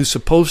one who's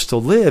supposed to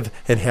live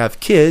and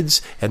have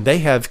kids, and they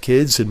have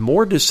kids and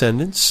more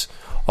descendants,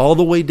 all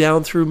the way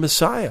down through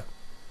Messiah?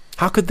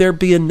 How could there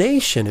be a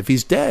nation if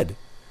he's dead?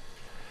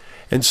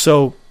 And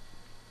so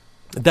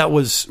that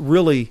was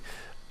really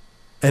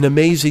an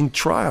amazing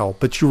trial.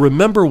 But you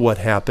remember what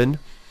happened.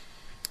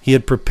 He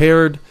had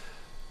prepared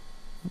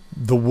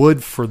the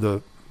wood for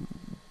the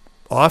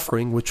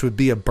offering, which would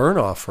be a burnt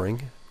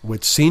offering,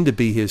 which seemed to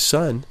be his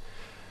son.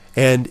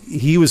 And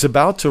he was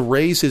about to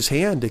raise his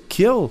hand to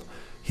kill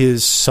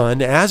his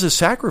son as a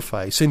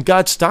sacrifice. And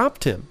God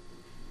stopped him.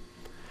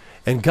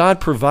 And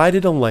God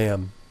provided a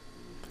lamb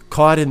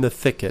caught in the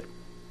thicket.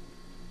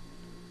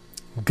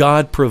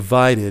 God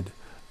provided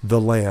the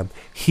lamb.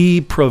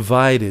 He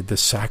provided the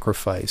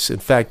sacrifice. In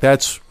fact,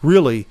 that's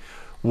really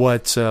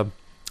what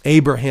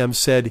Abraham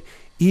said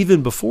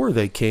even before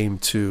they came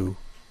to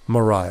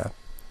Moriah.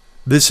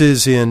 This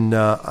is in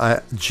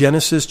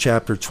Genesis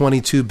chapter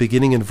 22,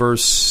 beginning in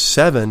verse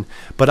 7.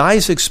 But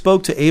Isaac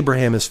spoke to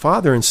Abraham his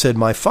father and said,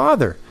 "My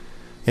father."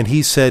 And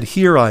he said,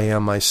 "Here I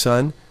am, my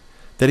son."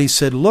 Then he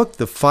said, "Look,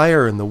 the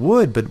fire and the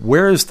wood, but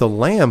where is the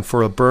lamb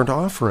for a burnt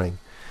offering?"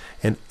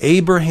 And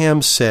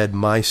Abraham said,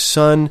 "My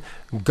son,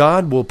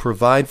 God will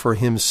provide for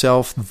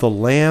himself the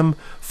lamb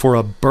for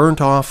a burnt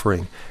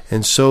offering."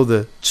 And so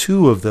the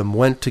two of them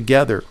went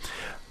together.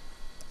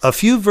 A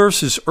few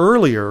verses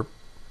earlier,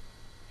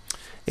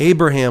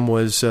 Abraham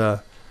rose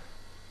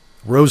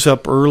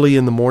up early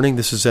in the morning.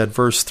 This is at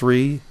verse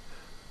 3.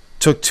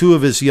 Took two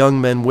of his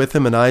young men with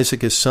him and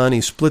Isaac his son.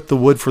 He split the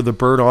wood for the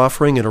burnt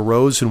offering and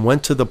arose and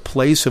went to the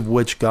place of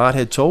which God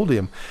had told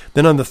him.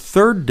 Then on the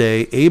third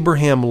day,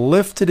 Abraham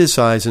lifted his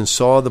eyes and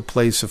saw the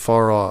place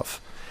afar off.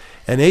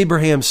 And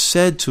Abraham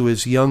said to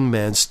his young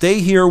men,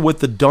 "Stay here with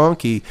the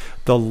donkey.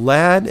 The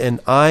lad and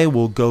I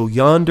will go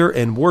yonder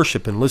and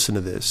worship." And listen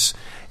to this.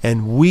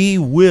 "And we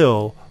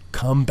will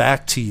come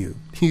back to you."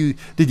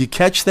 Did you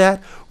catch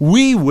that?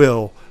 We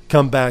will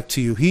come back to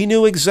you. He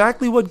knew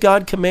exactly what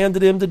God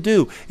commanded him to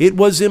do. It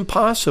was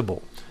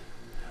impossible.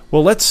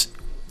 Well, let's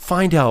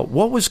find out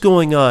what was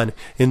going on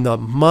in the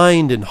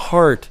mind and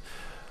heart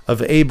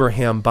of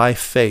Abraham by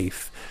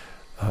faith.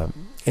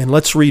 And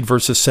let's read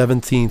verses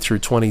 17 through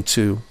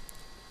 22.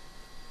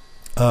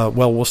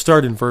 We'll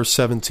start in verse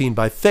 17.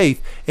 By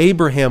faith,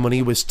 Abraham, when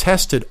he was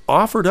tested,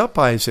 offered up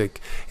Isaac,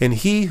 and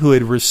he who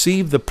had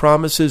received the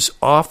promises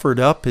offered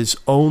up his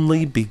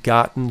only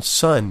begotten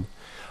son,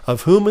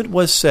 of whom it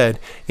was said,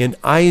 "In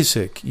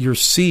Isaac your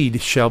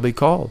seed shall be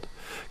called,"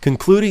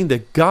 concluding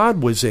that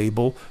God was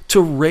able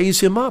to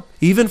raise him up,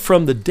 even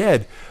from the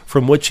dead,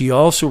 from which he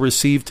also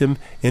received him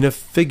in a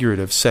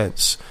figurative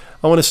sense.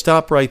 I want to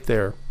stop right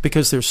there,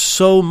 because there's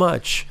so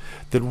much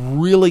that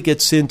really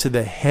gets into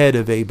the head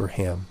of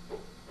Abraham.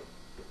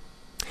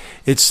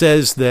 It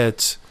says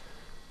that,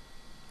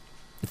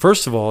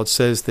 first of all, it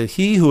says that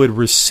he who had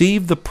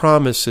received the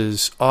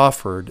promises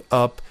offered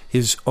up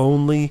his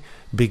only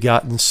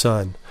begotten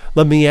son.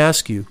 Let me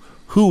ask you,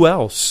 who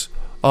else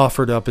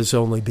offered up his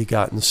only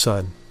begotten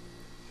son?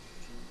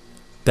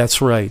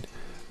 That's right.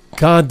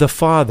 God the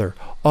Father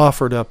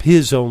offered up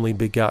his only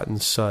begotten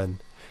son.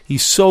 He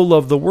so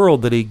loved the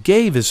world that he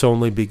gave his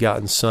only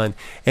begotten son.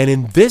 And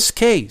in this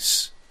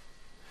case,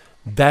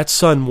 that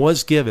son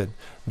was given.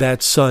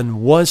 That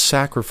son was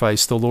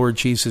sacrificed, the Lord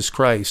Jesus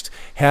Christ,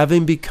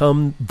 having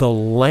become the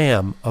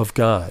Lamb of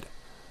God,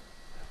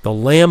 the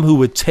Lamb who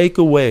would take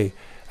away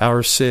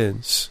our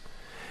sins.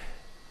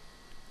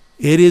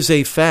 It is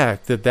a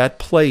fact that that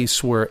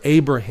place where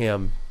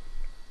Abraham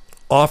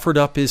offered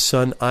up his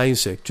son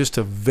Isaac, just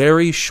a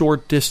very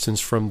short distance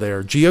from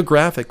there,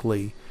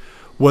 geographically,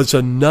 was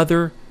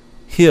another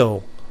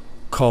hill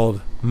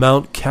called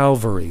Mount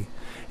Calvary.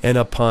 And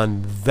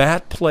upon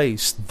that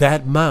place,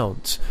 that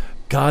mount,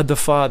 God the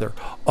Father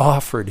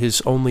offered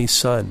his only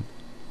son.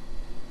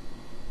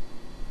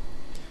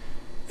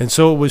 And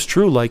so it was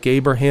true, like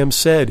Abraham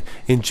said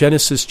in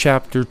Genesis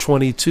chapter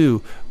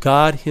 22,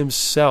 God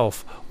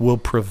himself will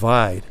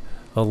provide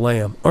a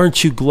lamb.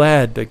 Aren't you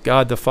glad that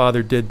God the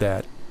Father did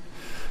that?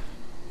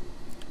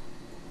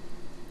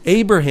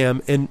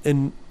 Abraham,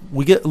 and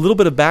we get a little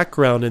bit of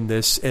background in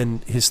this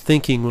and his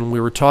thinking when we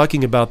were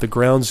talking about the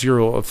ground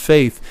zero of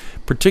faith,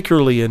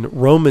 particularly in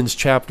Romans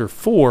chapter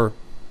 4.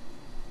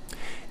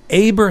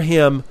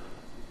 Abraham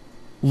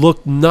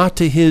looked not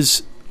to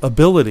his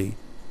ability.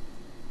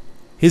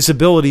 His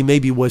ability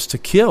maybe was to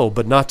kill,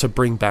 but not to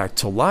bring back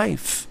to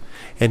life.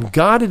 And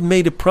God had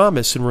made a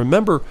promise. And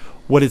remember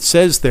what it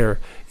says there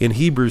in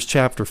Hebrews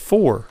chapter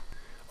 4,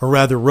 or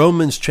rather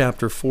Romans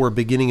chapter 4,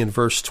 beginning in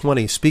verse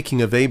 20,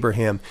 speaking of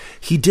Abraham.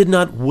 He did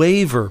not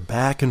waver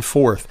back and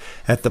forth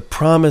at the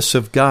promise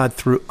of God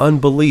through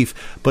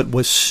unbelief, but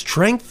was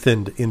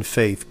strengthened in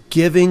faith,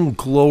 giving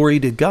glory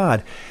to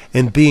God,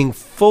 and being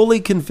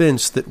fully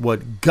convinced that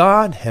what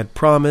God had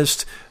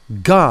promised,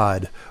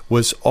 God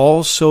was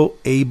also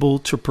able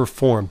to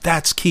perform.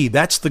 That's key.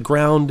 That's the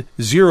ground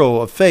zero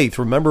of faith.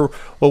 Remember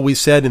what we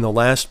said in the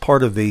last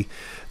part of the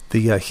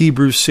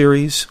Hebrews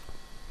series?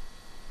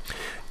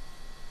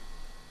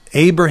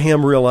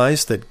 Abraham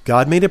realized that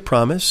God made a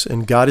promise,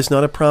 and God is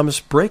not a promise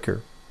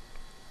breaker.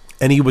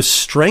 And he was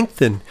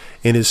strengthened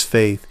in his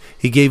faith.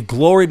 He gave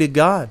glory to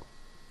God,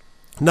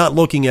 not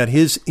looking at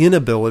his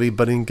inability,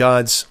 but in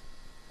God's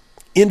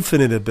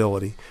infinite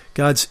ability,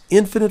 God's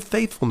infinite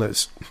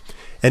faithfulness.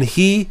 And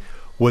he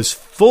was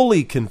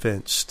fully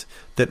convinced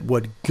that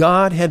what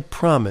God had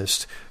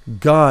promised,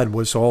 God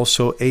was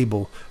also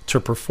able to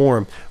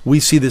perform.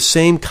 We see the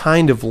same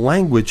kind of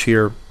language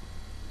here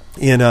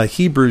in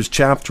Hebrews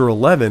chapter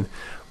 11,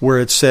 where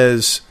it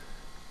says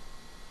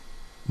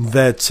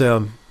that,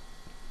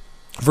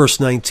 verse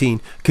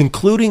 19,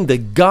 concluding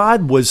that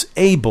God was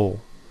able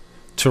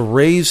to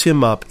raise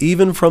him up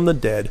even from the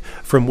dead,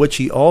 from which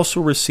he also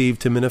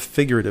received him in a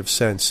figurative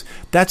sense.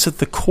 That's at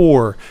the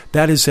core.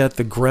 That is at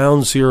the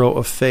ground zero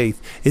of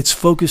faith. It's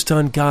focused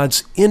on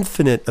God's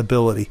infinite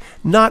ability,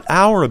 not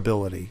our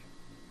ability.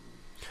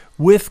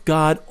 With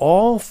God,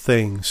 all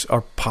things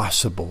are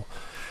possible.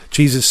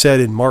 Jesus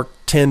said in Mark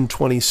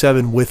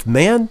 10:27, with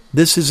man,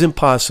 this is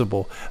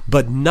impossible,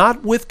 but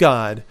not with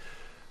God.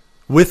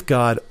 With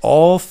God,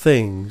 all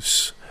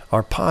things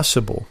are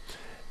possible.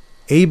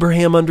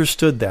 Abraham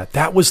understood that.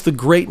 That was the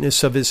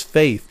greatness of his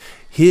faith.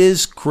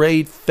 His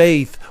great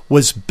faith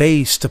was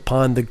based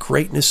upon the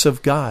greatness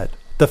of God,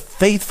 the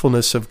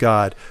faithfulness of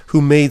God,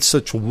 who made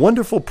such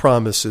wonderful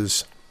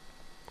promises.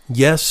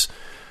 Yes,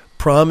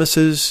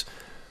 promises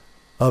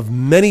of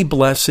many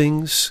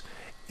blessings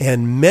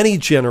and many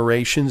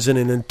generations and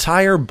an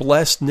entire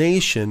blessed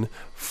nation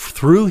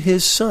through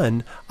his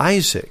son,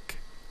 Isaac.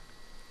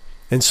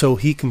 And so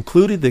he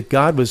concluded that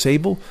God was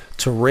able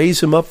to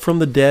raise him up from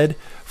the dead,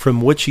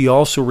 from which he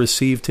also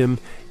received him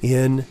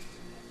in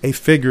a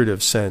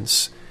figurative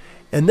sense.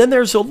 And then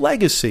there's a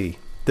legacy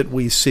that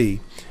we see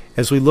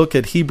as we look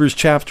at Hebrews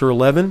chapter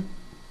 11.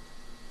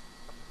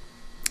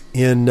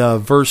 In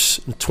verse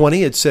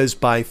 20, it says,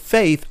 by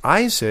faith,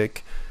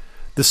 Isaac,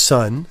 the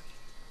son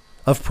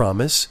of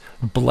promise,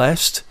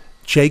 blessed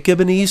Jacob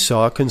and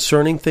Esau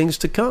concerning things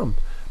to come.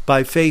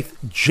 By faith,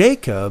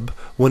 Jacob,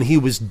 when he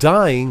was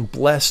dying,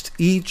 blessed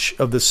each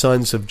of the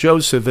sons of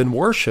Joseph and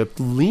worshipped,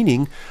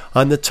 leaning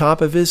on the top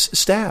of his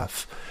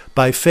staff.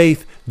 By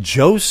faith,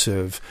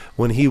 Joseph,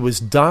 when he was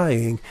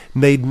dying,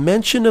 made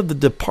mention of the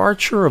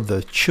departure of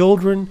the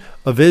children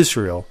of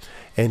Israel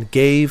and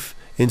gave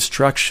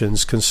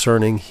instructions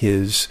concerning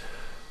his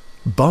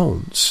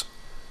bones.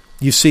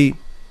 You see,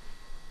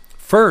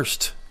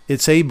 first,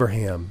 it's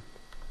Abraham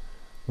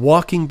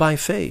walking by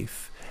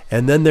faith.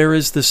 And then there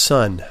is the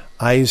son,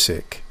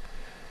 Isaac,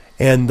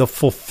 and the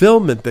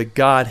fulfillment that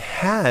God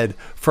had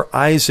for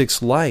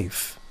Isaac's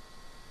life.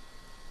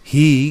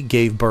 He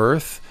gave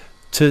birth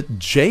to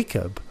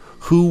Jacob,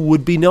 who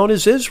would be known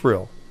as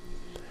Israel.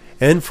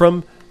 And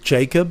from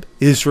Jacob,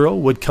 Israel,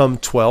 would come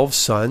 12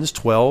 sons,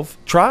 12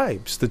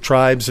 tribes, the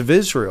tribes of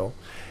Israel.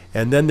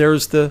 And then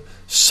there's the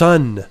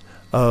son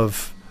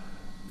of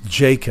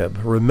Jacob.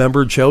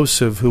 Remember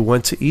Joseph, who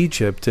went to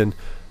Egypt, and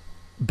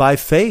by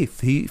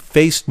faith he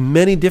faced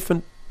many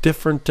different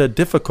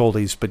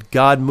difficulties, but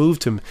God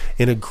moved him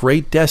in a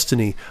great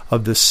destiny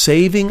of the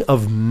saving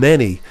of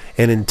many,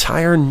 an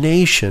entire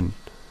nation,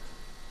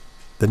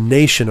 the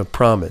nation of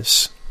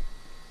promise.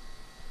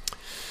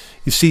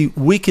 You see,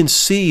 we can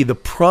see the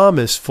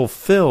promise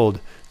fulfilled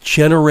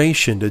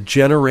generation to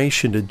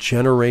generation to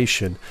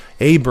generation.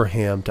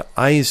 Abraham to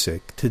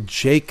Isaac to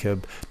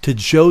Jacob to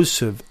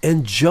Joseph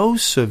and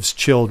Joseph's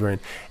children.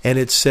 And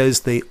it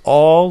says they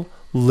all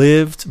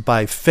lived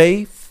by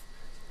faith,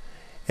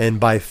 and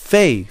by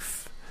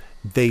faith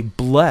they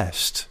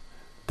blessed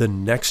the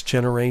next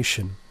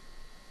generation.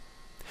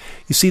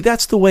 You see,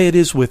 that's the way it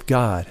is with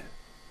God.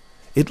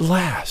 It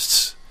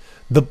lasts.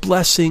 The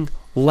blessing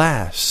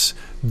lasts.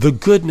 The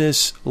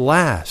goodness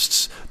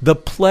lasts. The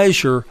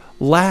pleasure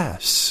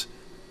lasts.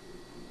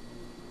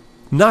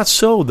 Not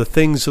so the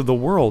things of the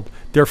world.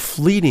 They're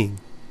fleeting.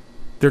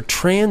 They're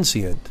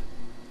transient.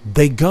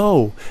 They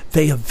go.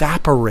 They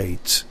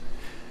evaporate.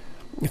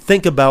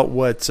 Think about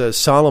what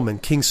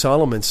King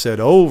Solomon said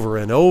over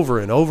and over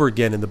and over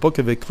again in the book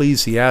of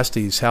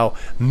Ecclesiastes, how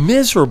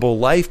miserable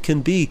life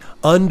can be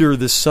under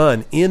the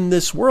sun in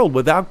this world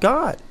without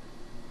God.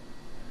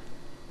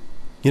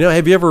 You know,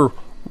 have you ever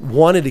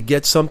wanted to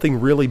get something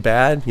really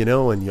bad,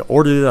 and you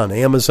ordered it on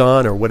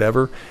Amazon or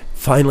whatever,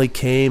 finally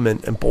came,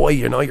 and boy,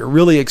 you're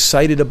really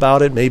excited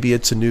about it. Maybe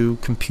it's a new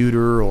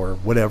computer or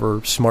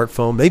whatever,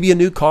 smartphone, maybe a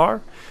new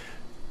car,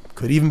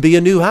 could even be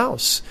a new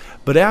house.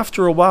 But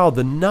after a while,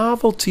 the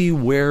novelty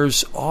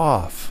wears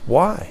off.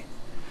 Why?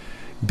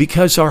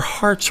 Because our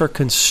hearts are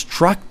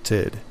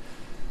constructed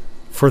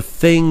for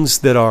things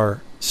that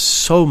are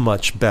so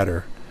much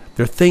better.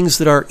 They're things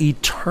that are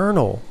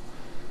eternal.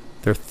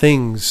 They're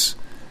things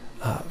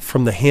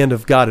from the hand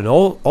of God and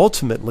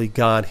ultimately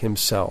God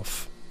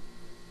himself.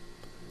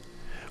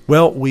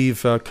 Well,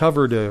 we've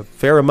covered a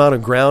fair amount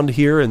of ground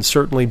here and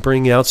certainly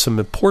bringing out some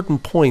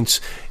important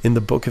points in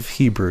the book of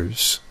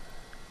Hebrews.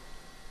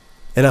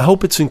 And I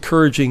hope it's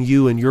encouraging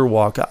you in your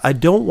walk. I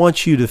don't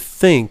want you to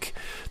think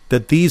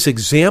that these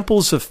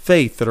examples of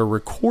faith that are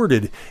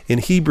recorded in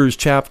Hebrews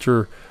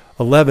chapter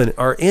 11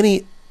 are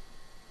any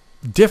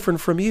different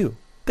from you.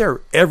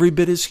 They're every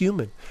bit as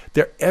human.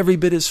 They're every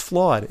bit as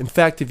flawed. In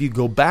fact, if you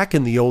go back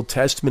in the Old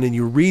Testament and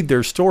you read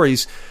their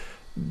stories,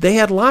 they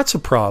had lots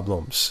of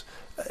problems.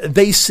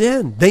 They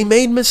sinned. They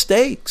made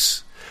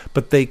mistakes.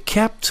 But they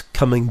kept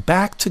coming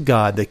back to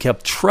God. They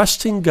kept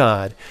trusting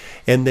God.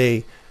 And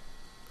they,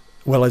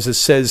 well, as it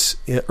says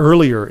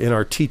earlier in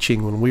our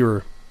teaching when we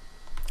were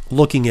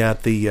looking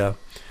at the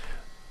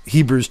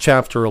Hebrews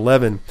chapter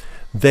 11,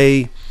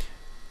 they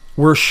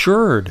were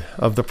assured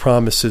of the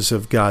promises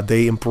of God.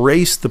 They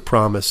embraced the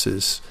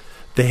promises.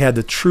 They had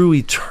the true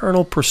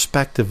eternal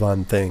perspective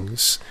on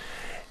things.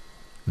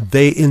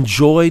 They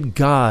enjoyed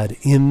God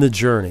in the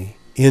journey,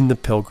 in the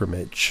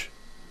pilgrimage.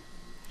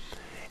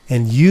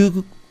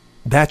 And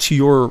that's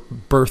your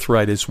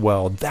birthright as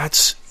well.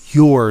 That's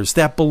yours.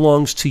 That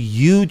belongs to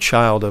you,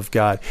 child of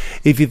God.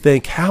 If you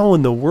think, how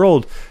in the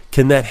world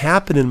can that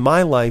happen in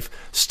my life?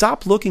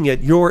 Stop looking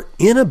at your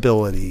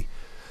inability.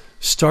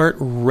 Start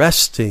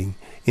resting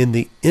in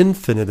the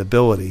infinite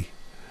ability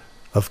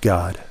of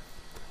God.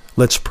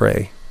 Let's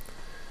pray.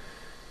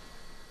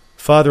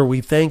 Father,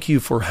 we thank you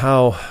for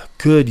how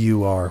good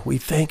you are. We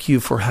thank you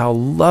for how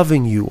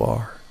loving you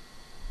are.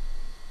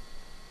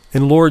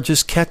 And Lord,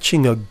 just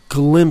catching a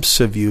glimpse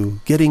of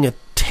you, getting a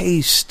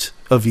taste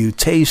of you,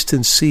 taste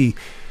and see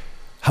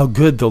how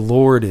good the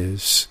Lord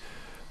is.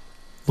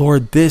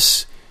 Lord,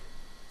 this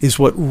is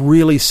what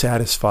really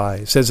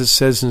satisfies. As it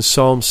says in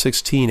Psalm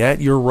 16, at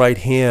your right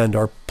hand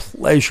are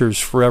pleasures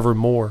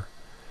forevermore.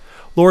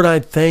 Lord, I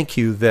thank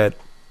you that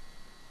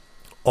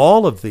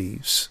all of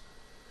these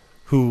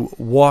who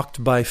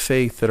walked by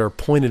faith that are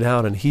pointed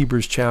out in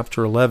Hebrews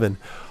chapter 11,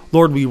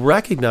 Lord, we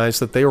recognize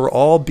that they were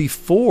all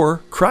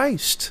before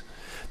Christ.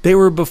 They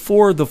were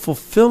before the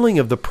fulfilling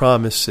of the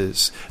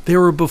promises. They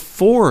were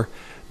before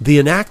the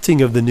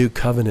enacting of the new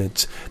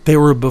covenant. They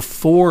were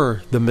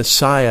before the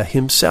Messiah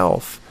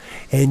himself.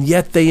 And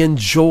yet they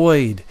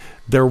enjoyed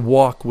their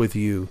walk with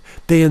you.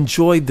 They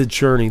enjoyed the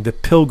journey, the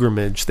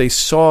pilgrimage. They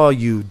saw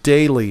you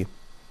daily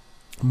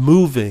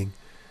moving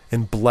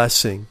and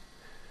blessing.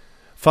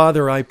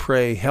 Father, I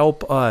pray,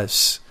 help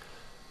us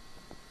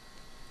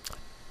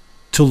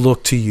to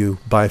look to you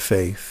by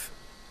faith,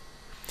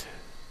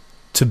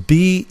 to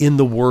be in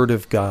the Word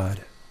of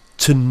God,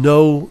 to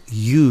know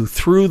you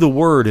through the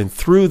Word and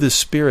through the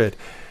Spirit,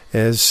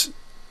 as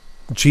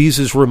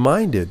Jesus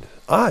reminded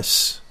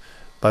us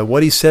by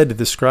what he said to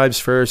the scribes,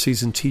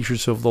 Pharisees, and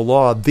teachers of the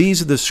law.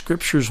 These are the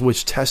scriptures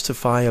which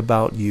testify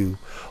about you.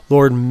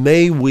 Lord,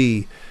 may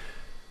we,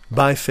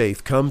 by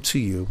faith, come to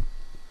you,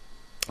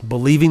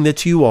 believing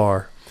that you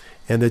are,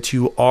 and that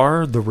you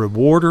are the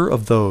rewarder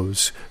of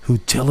those who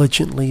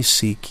diligently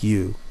seek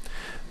you.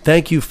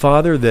 Thank you,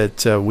 Father,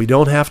 that we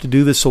don't have to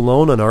do this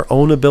alone on our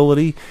own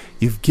ability.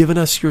 You've given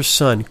us your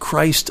Son,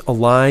 Christ,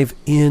 alive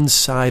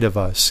inside of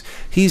us.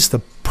 He's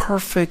the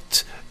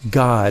perfect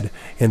God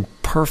and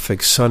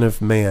perfect Son of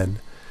Man.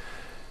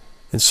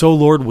 And so,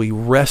 Lord, we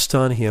rest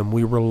on him,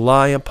 we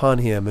rely upon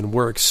him, and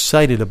we're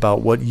excited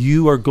about what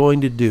you are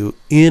going to do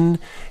in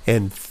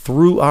and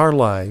through our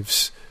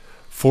lives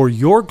for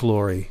your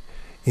glory.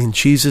 In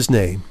Jesus'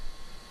 name,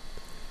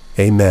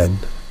 amen.